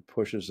happens, it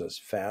pushes us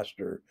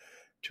faster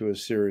to a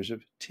series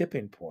of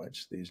tipping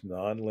points, these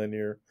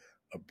nonlinear,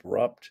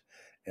 abrupt,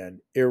 and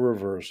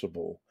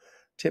irreversible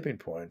tipping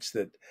points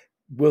that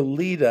will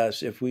lead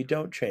us, if we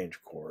don't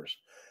change course,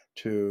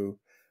 to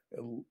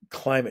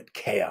climate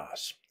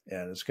chaos.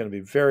 And it's going to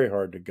be very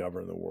hard to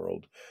govern the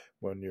world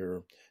when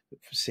you're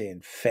seeing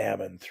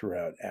famine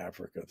throughout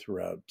Africa,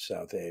 throughout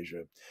South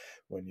Asia,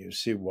 when you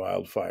see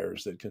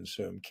wildfires that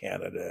consume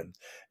Canada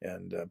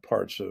and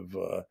parts of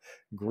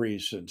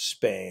Greece and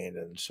Spain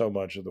and so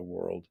much of the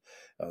world.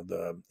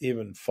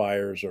 Even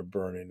fires are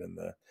burning in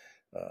the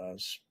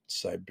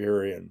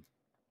Siberian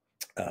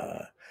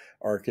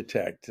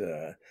architect.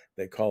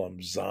 They call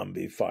them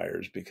zombie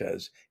fires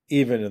because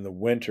even in the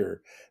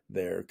winter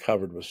they're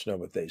covered with snow,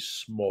 but they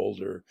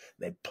smolder.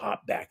 They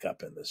pop back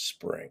up in the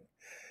spring.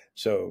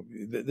 So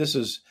this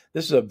is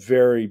a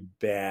very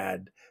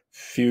bad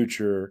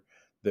future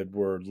that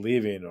we're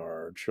leaving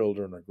our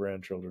children, our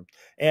grandchildren,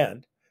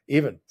 and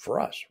even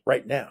for us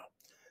right now.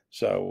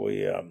 So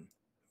and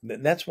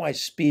that's why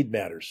speed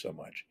matters so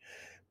much.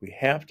 We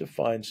have to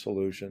find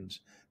solutions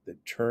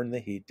that turn the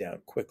heat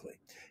down quickly,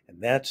 and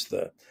that's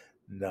the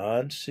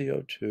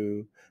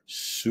non-CO2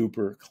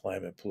 super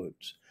climate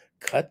pollutants.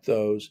 Cut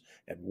those,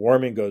 and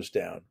warming goes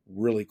down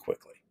really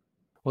quickly.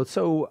 Well,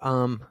 so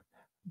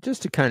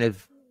just to kind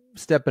of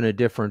step in a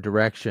different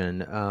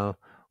direction,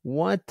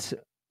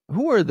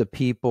 who are the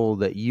people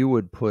that you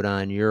would put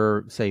on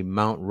your, say,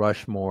 Mount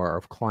Rushmore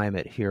of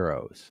climate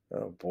heroes?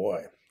 Oh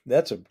boy,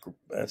 that's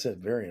a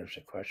very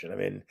interesting question. I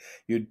mean,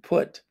 you'd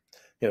put,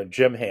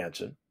 Jim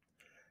Hansen,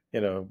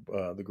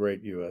 the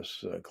great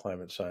U.S.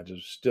 Climate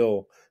scientist,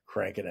 still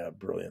cranking out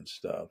brilliant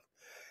stuff.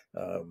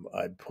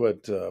 I'd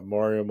put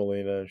Mario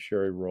Molina,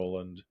 Sherry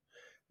Rowland,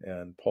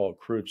 and Paul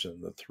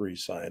Crutzen, the three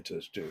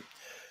scientists who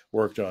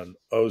worked on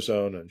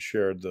ozone and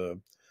shared the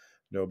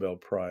Nobel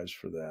Prize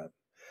for that.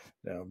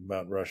 Now,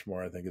 Mount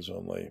Rushmore, I think, is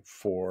only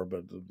 4,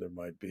 but there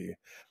might be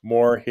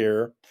more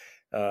here.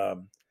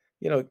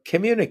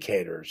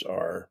 Communicators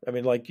are,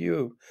 like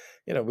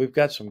we've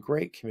got some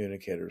great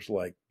communicators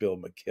like Bill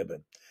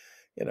McKibben,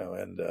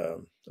 and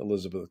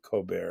Elizabeth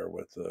Colbert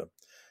with the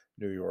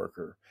New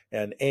Yorker,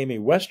 and Amy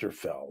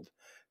Westerfeld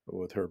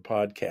with her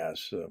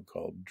podcast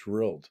called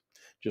Drilled,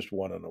 just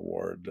won an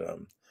award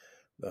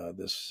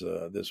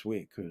this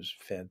week, who's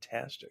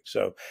fantastic.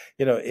 So,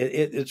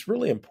 it's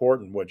really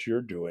important what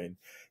you're doing,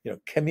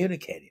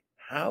 communicating.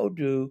 How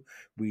do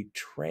we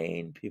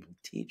train people,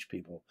 teach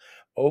people,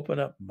 open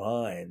up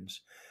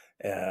minds?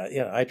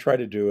 I try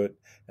to do it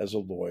as a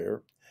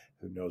lawyer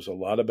who knows a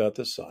lot about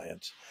the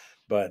science,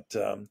 but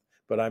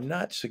I'm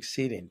not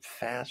succeeding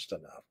fast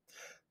enough.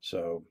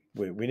 So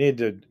we need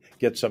to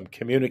get some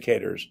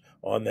communicators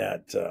on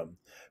that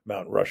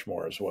Mount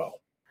Rushmore as well.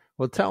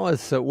 Well, tell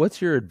us,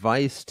 what's your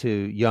advice to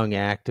young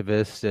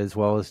activists as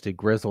well as to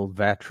grizzled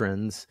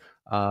veterans?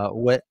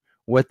 What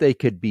they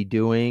could be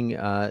doing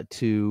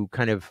to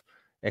kind of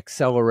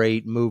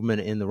accelerate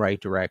movement in the right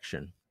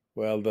direction?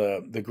 Well,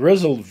 the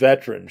grizzled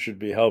veterans should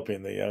be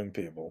helping the young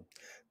people.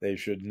 They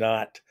should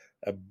not,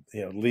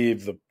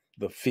 leave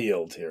the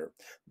field here,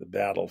 the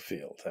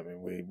battlefield. I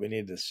mean, we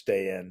need to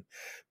stay in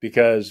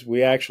because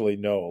we actually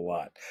know a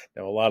lot.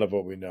 Now, a lot of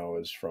what we know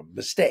is from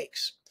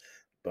mistakes,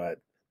 but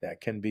that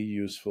can be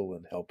useful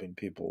in helping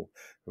people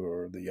who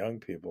are the young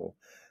people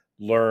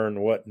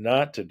learn what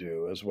not to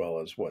do as well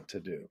as what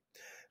to do.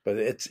 But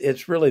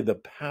it's really the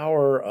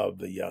power of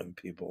the young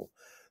people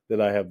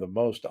that I have the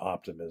most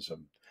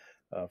optimism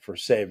for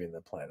saving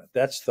the planet.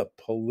 That's the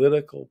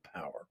political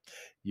power.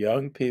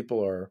 Young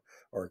people are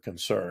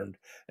concerned,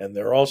 and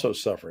they're also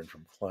suffering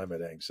from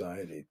climate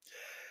anxiety.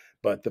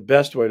 But the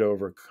best way to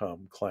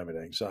overcome climate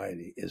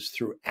anxiety is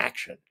through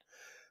action.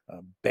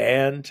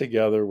 Band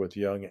together with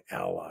young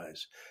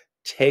allies.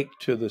 Take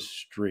to the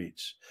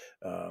streets.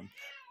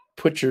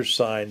 Put your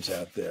signs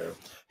out there.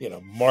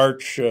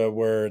 March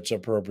where it's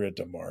appropriate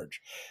to march,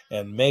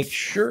 and make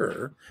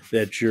sure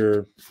that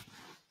you're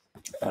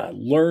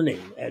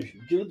learning as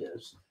you do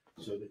this,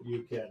 so that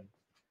you can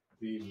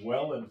be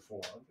well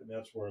informed. And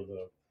that's where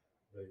the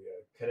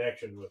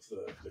connection with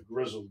the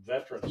grizzled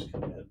veterans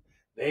come in.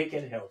 They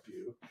can help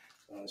you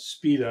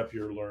speed up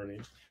your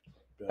learning,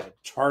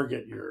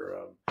 target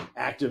your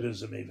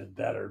activism even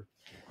better.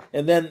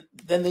 And then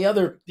the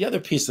other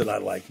piece that I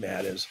like,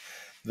 Matt, is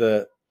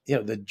the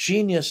the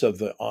genius of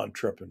the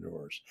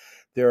entrepreneurs.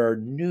 There are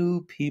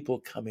new people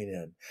coming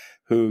in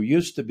who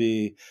used to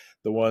be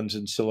the ones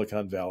in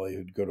Silicon Valley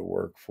who'd go to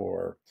work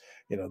for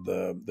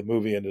the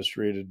movie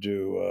industry to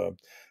do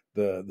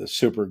the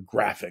super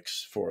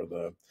graphics for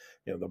the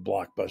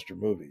blockbuster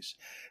movies.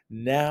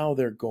 Now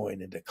they're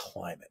going into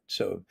climate.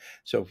 So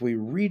if we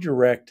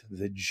redirect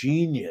the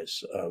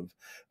genius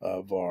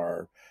of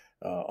our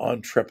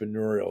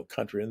entrepreneurial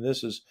country, and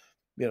this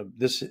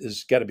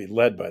is got to be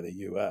led by the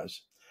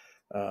U.S.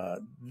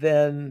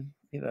 Then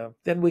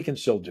we can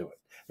still do it,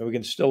 and we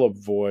can still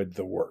avoid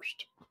the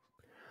worst.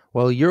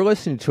 Well, you're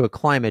listening to a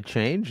climate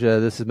change.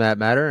 This is Matt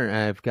Matern, and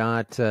I've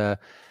got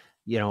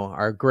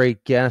our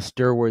great guest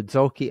Durwood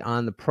Zaelke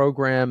on the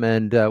program,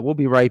 and we'll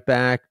be right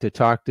back to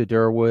talk to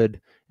Durwood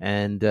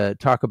and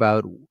talk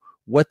about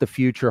what the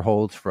future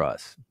holds for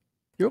us.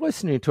 You're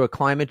listening to a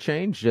climate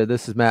change.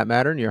 This is Matt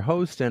Matern, your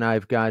host, and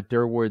I've got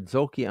Durwood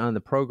Zaelke on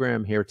the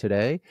program here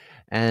today.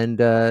 And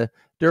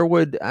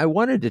Durwood, I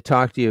wanted to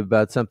talk to you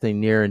about something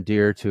near and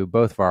dear to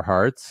both of our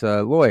hearts,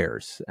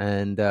 lawyers.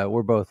 And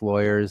we're both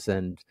lawyers,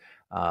 and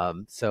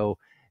so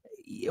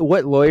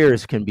what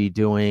lawyers can be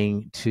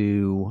doing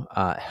to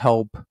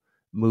help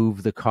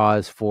move the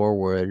cause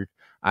forward.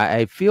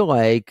 I feel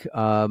like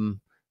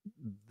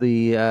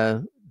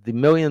the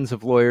millions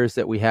of lawyers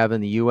that we have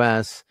in the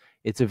U.S.,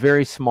 it's a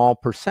very small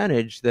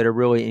percentage that are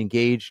really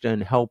engaged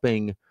in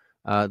helping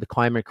the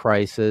climate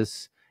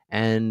crisis.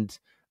 And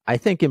I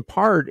think in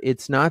part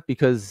it's not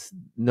because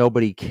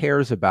nobody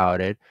cares about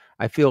it.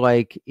 I feel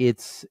like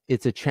it's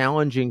a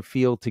challenging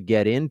field to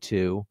get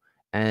into.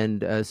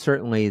 And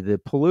certainly the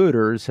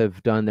polluters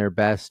have done their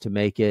best to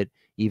make it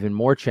even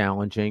more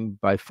challenging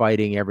by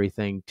fighting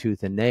everything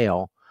tooth and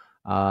nail.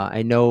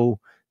 I know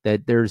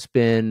that there's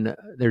been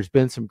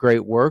some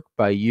great work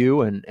by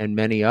you and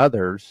many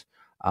others.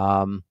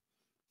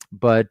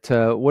 But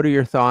what are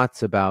your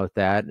thoughts about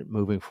that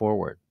moving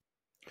forward?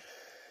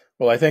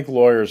 Well, I think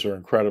lawyers are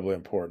incredibly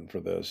important for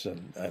this,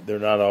 and they're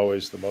not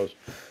always the most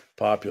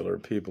popular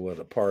people at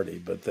a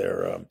party, but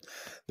they're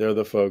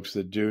the folks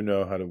that do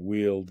know how to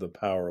wield the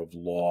power of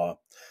law,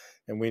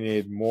 and we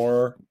need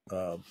more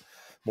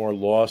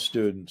law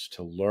students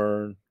to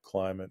learn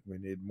climate. We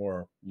need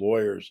more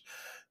lawyers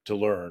to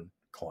learn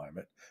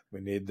climate. We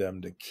need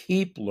them to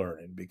keep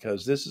learning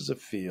because this is a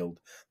field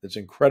that's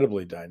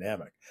incredibly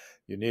dynamic.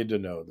 You need to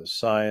know the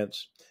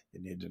science,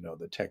 you need to know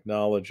the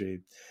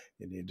technology,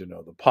 you need to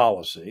know the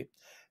policy,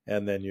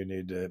 and then you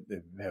need to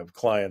have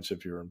clients,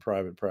 if you're in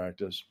private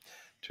practice,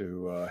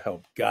 to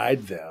help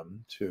guide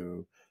them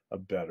to a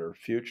better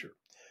future.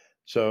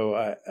 So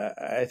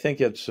I think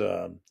it's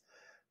a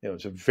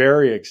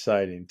very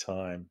exciting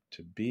time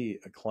to be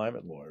a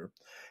climate lawyer.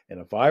 And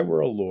if I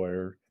were a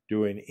lawyer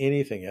doing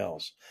anything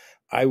else,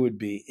 I would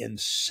be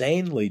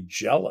insanely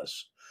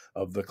jealous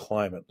of the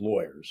climate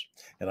lawyers.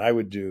 And I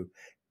would do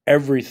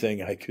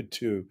everything I could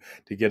do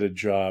to get a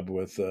job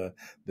with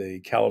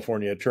the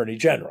California Attorney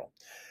General,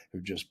 who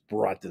just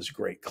brought this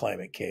great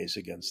climate case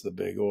against the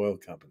big oil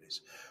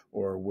companies,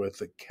 or with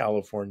the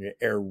California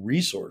Air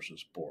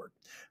Resources Board,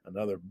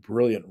 another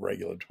brilliant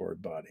regulatory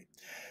body,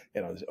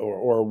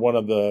 or one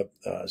of the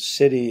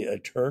city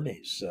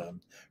attorneys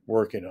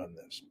working on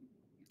this,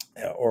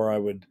 or I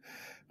would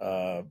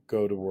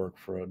go to work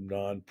for a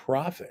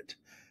nonprofit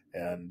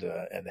and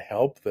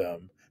help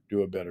them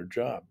do a better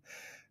job.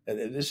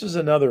 And this is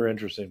another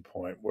interesting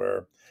point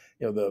where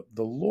the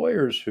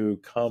lawyers who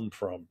come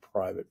from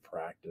private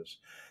practice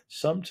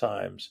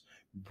sometimes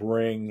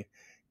bring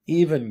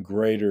even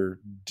greater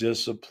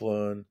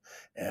discipline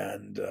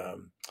and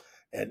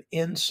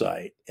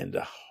insight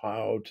into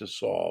how to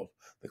solve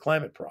the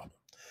climate problem.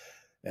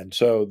 And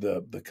so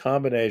the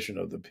combination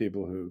of the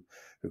people who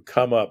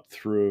come up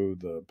through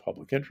the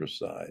public interest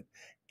side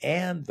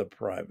and the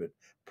private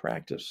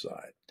practice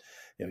side,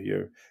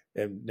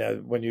 and now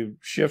when you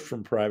shift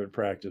from private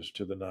practice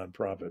to the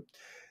nonprofit,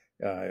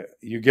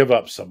 you give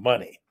up some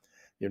money.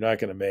 You're not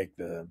going to make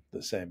the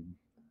same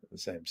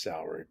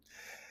salary.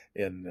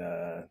 In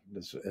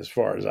as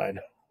far as I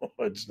know,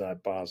 it's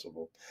not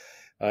possible.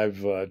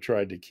 I've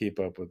tried to keep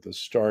up with the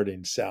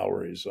starting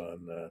salaries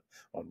on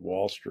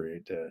Wall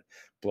Street,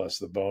 plus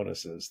the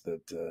bonuses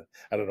that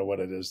I don't know what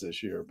it is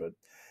this year, but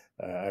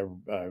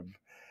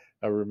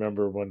I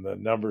remember when the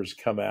numbers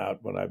come out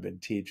when I've been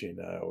teaching,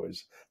 I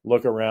always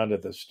look around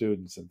at the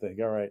students and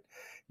think, all right,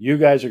 you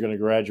guys are going to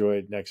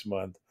graduate next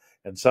month,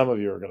 and some of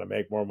you are going to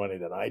make more money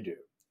than I do.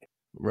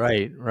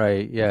 Right,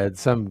 right. Yeah, it's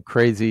some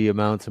crazy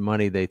amounts of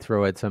money they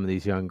throw at some of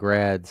these young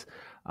grads.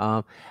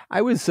 Um,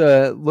 I was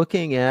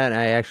I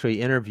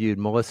actually interviewed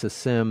Melissa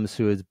Sims,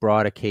 who has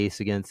brought a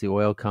case against the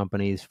oil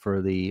companies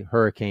for the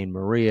Hurricane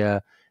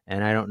Maria.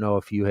 And I don't know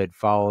if you had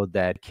followed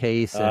that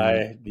case.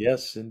 And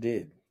Yes,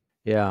 indeed.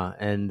 yeah,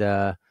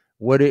 and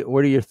what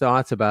are your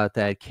thoughts about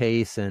that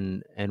case,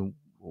 and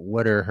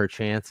what are her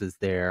chances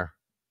there?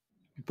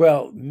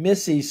 Well,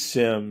 Missy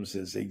Sims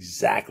is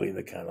exactly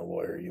the kind of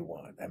lawyer you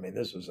want. I mean,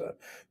 this is a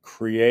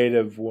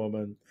creative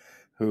woman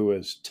who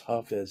is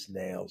tough as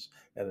nails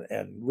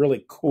and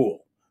really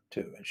cool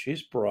too. And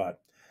she's brought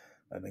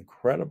an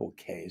incredible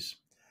case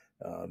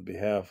on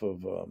behalf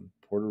of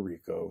Puerto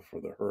Rico for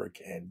the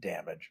hurricane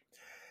damage,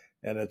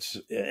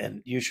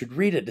 and you should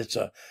read it. It's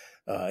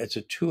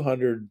a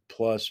 200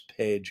 plus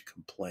page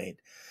complaint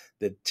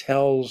that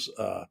tells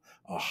a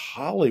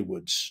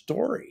Hollywood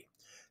story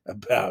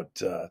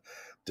about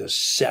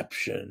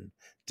deception,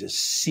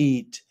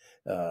 deceit,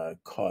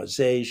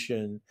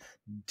 causation,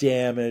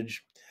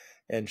 damage,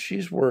 and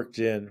she's worked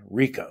in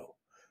RICO,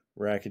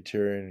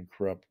 Racketeering and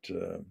Corrupt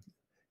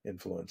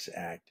Influence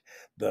Act,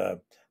 the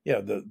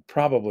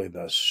probably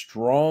the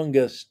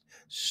strongest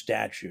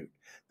statute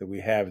that we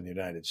have in the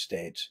United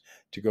States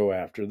to go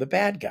after the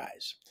bad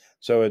guys.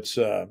 So it's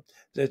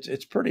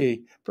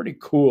pretty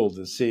cool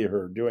to see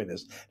her doing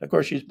this. And of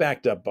course, she's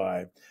backed up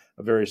by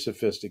a very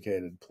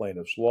sophisticated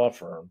plaintiff's law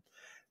firm.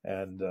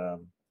 And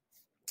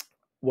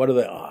what are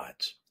the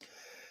odds?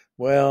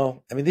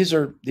 Well, I mean, these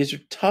are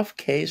tough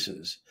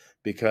cases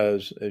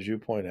because, as you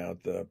point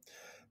out,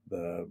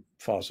 the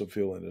fossil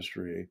fuel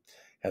industry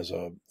has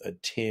a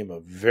team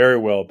of very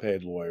well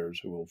paid lawyers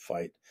who will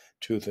fight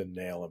tooth and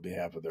nail on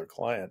behalf of their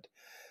client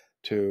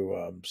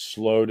to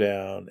slow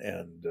down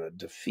and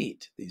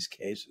defeat these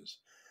cases.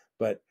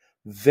 But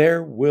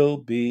there will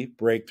be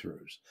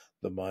breakthroughs.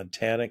 The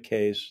Montana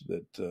case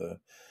that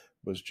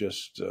was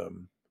just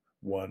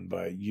won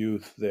by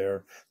youth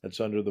there, that's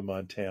under the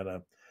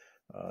Montana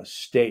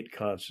state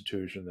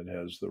constitution that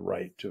has the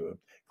right to a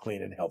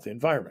clean and healthy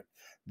environment.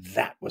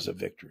 That was a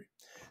victory.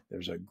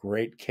 There's a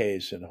great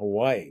case in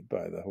Hawaii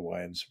by the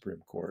Hawaiian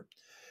Supreme Court,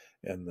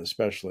 and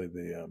especially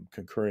the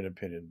concurring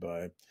opinion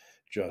by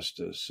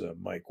Justice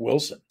Mike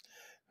Wilson,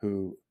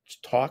 who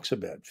talks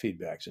about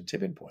feedbacks and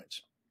tipping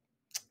points.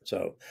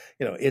 So,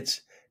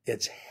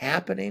 it's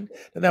happening,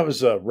 and that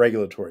was a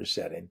regulatory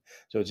setting,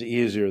 so it's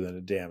easier than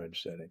a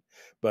damage setting.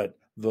 But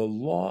the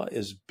law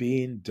is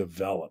being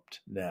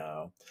developed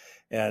now,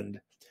 and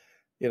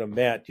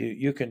Matt,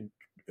 you can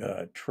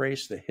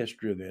trace the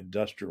history of the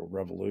Industrial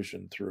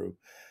Revolution through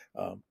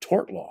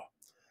tort law.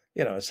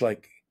 It's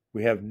like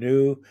we have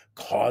new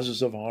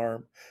causes of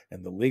harm,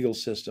 and the legal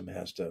system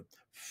has to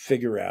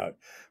figure out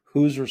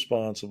who's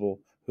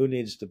responsible, who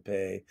needs to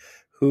pay,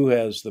 who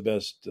has the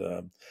best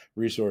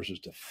resources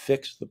to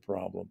fix the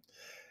problem.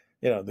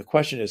 The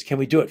question is, can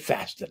we do it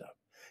fast enough?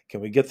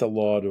 Can we get the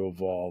law to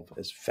evolve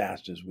as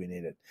fast as we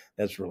need it?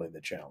 That's really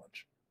the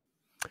challenge.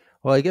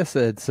 Well, I guess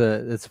it's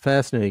a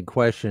fascinating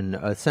question.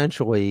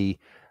 Essentially,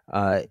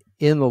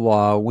 in the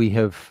law, we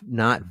have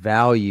not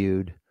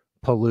valued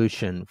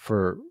pollution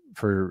for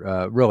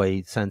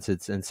really since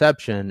its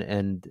inception,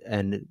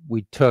 and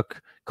we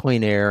took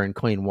clean air and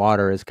clean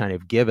water as kind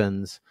of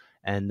givens,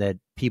 and that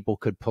people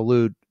could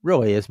pollute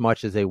really as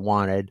much as they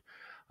wanted.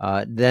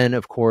 Then,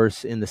 of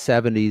course, in the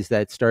 70s,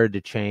 that started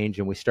to change,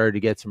 and we started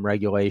to get some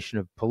regulation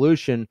of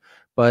pollution.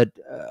 But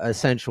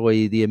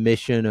essentially, the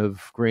emission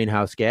of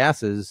greenhouse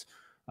gases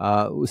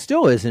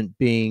still isn't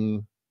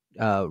being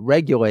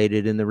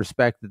regulated in the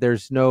respect that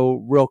there's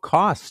no real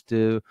cost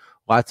to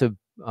lots of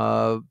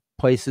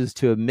places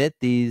to emit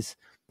these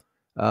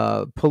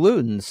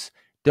pollutants.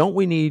 Don't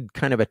we need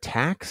kind of a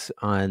tax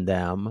on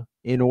them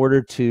in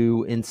order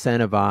to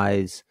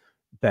incentivize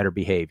better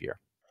behavior?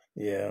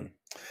 Yeah,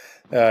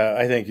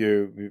 I think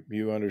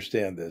you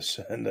understand this,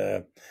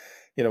 and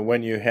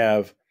when you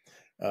have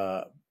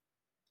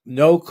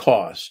no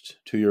cost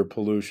to your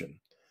pollution,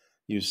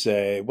 you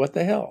say, "What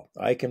the hell?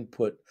 I can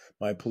put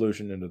my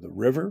pollution into the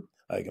river.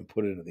 I can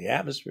put it into the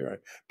atmosphere. I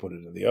can put it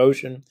into the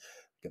ocean.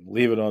 I can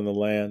leave it on the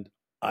land.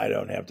 I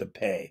don't have to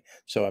pay.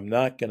 So I'm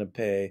not going to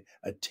pay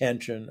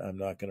attention. I'm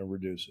not going to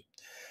reduce it."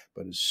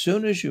 But as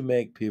soon as you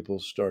make people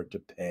start to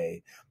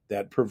pay,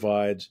 that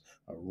provides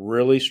a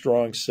really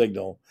strong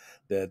signal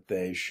that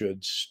they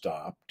should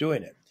stop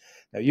doing it.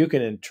 Now, you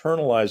can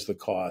internalize the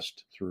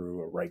cost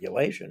through a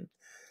regulation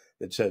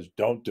that says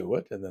don't do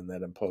it, and then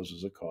that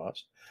imposes a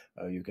cost.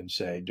 You can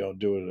say don't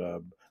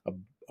do it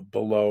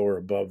below or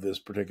above this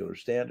particular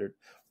standard.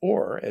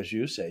 Or, as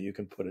you say, you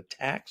can put a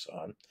tax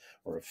on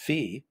or a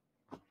fee.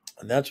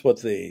 And that's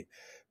what the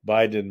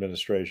Biden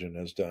administration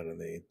has done in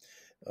the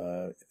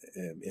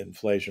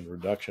Inflation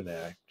Reduction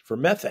Act for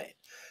methane.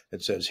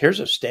 It says, here's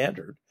a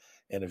standard,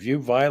 and if you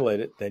violate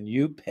it, then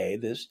you pay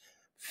this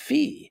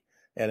fee.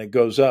 And it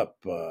goes up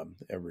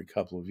every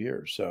couple of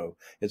years. So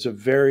it's a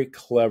very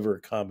clever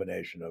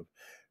combination of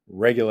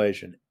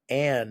regulation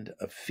and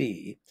a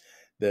fee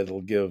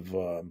that'll give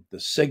the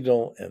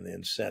signal and the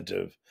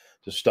incentive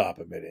to stop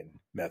emitting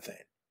methane.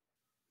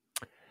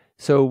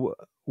 So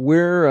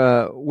where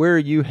are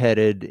you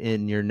headed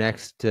in your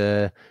next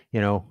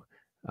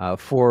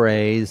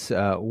forays?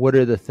 What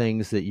are the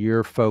things that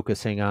you're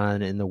focusing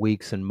on in the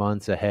weeks and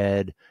months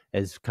ahead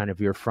as kind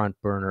of your front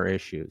burner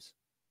issues?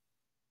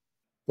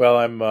 Well,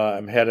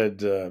 I'm headed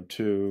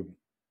to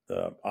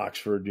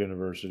Oxford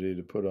University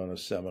to put on a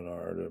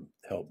seminar to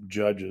help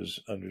judges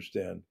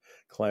understand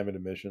climate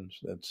emissions.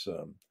 That's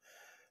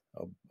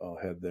I'll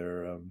head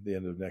there the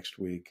end of next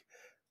week.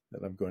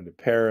 Then I'm going to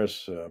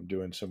Paris. I'm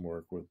doing some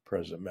work with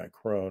President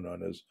Macron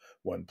on his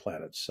One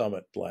Planet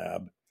Summit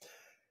lab.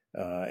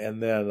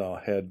 And then I'll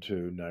head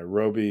to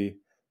Nairobi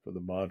for the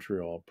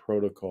Montreal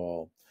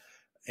Protocol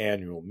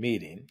annual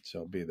meeting. So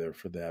I'll be there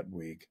for that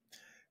week,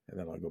 and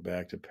then I'll go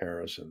back to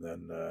Paris, and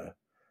then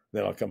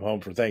I'll come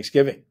home for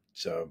Thanksgiving.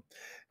 So,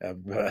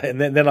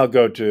 and then I'll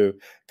go to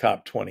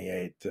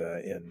COP28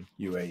 in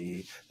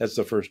UAE. That's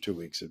the first 2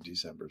 weeks of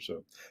December.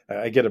 So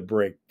I get a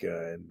break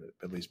in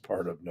at least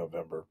part of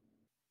November.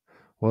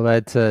 Well,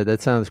 that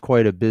sounds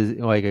quite a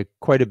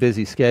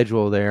busy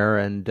schedule there,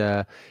 and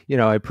I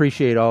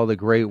appreciate all the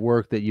great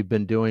work that you've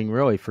been doing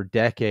really for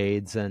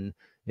decades, and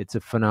it's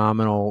a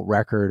phenomenal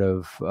record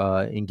of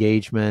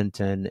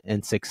engagement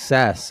and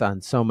success on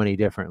so many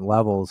different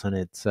levels, and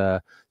it's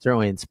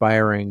certainly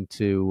inspiring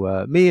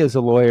to me as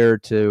a lawyer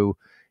to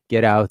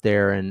get out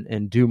there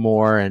and do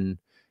more, and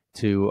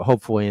to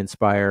hopefully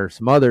inspire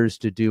some others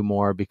to do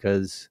more,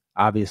 because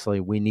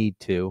obviously we need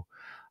to.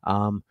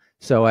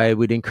 So I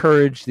would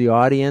encourage the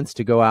audience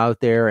to go out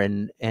there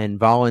and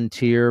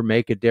volunteer,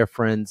 make a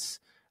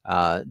difference,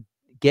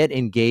 get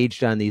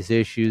engaged on these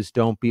issues.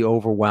 Don't be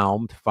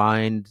overwhelmed.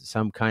 Find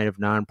some kind of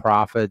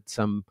nonprofit,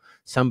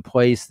 some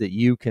place that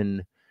you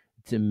can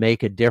to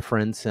make a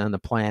difference on the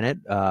planet.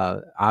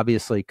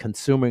 Obviously,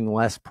 consuming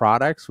less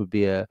products would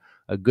be a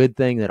good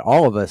thing that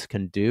all of us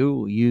can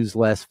do. Use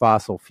less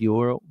fossil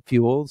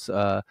fuels,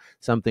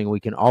 something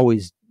we can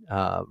always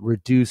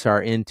reduce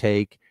our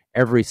intake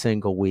every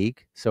single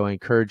week. So I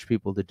encourage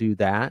people to do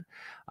that.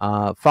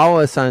 Follow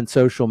us on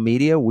social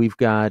media. We've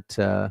got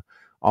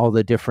all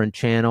the different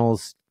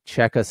channels.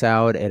 Check us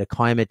out at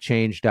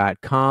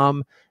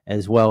aclimatechange.com,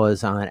 as well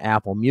as on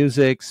Apple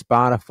Music,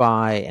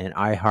 Spotify, and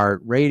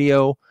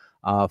iHeartRadio.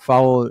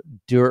 Follow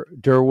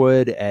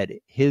Durwood at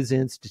his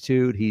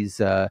institute. He's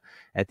at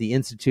the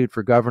Institute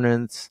for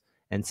Governance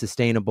and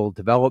Sustainable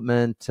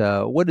Development.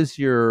 What is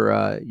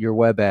your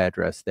web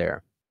address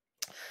there?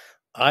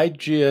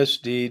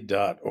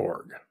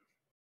 igsd.org.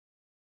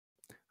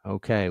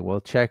 Okay,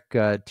 well, check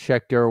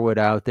Durwood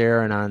out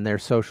there and on their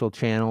social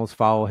channels.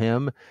 Follow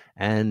him,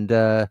 and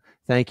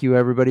thank you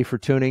everybody for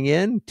tuning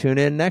in. Tune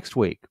in next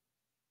week.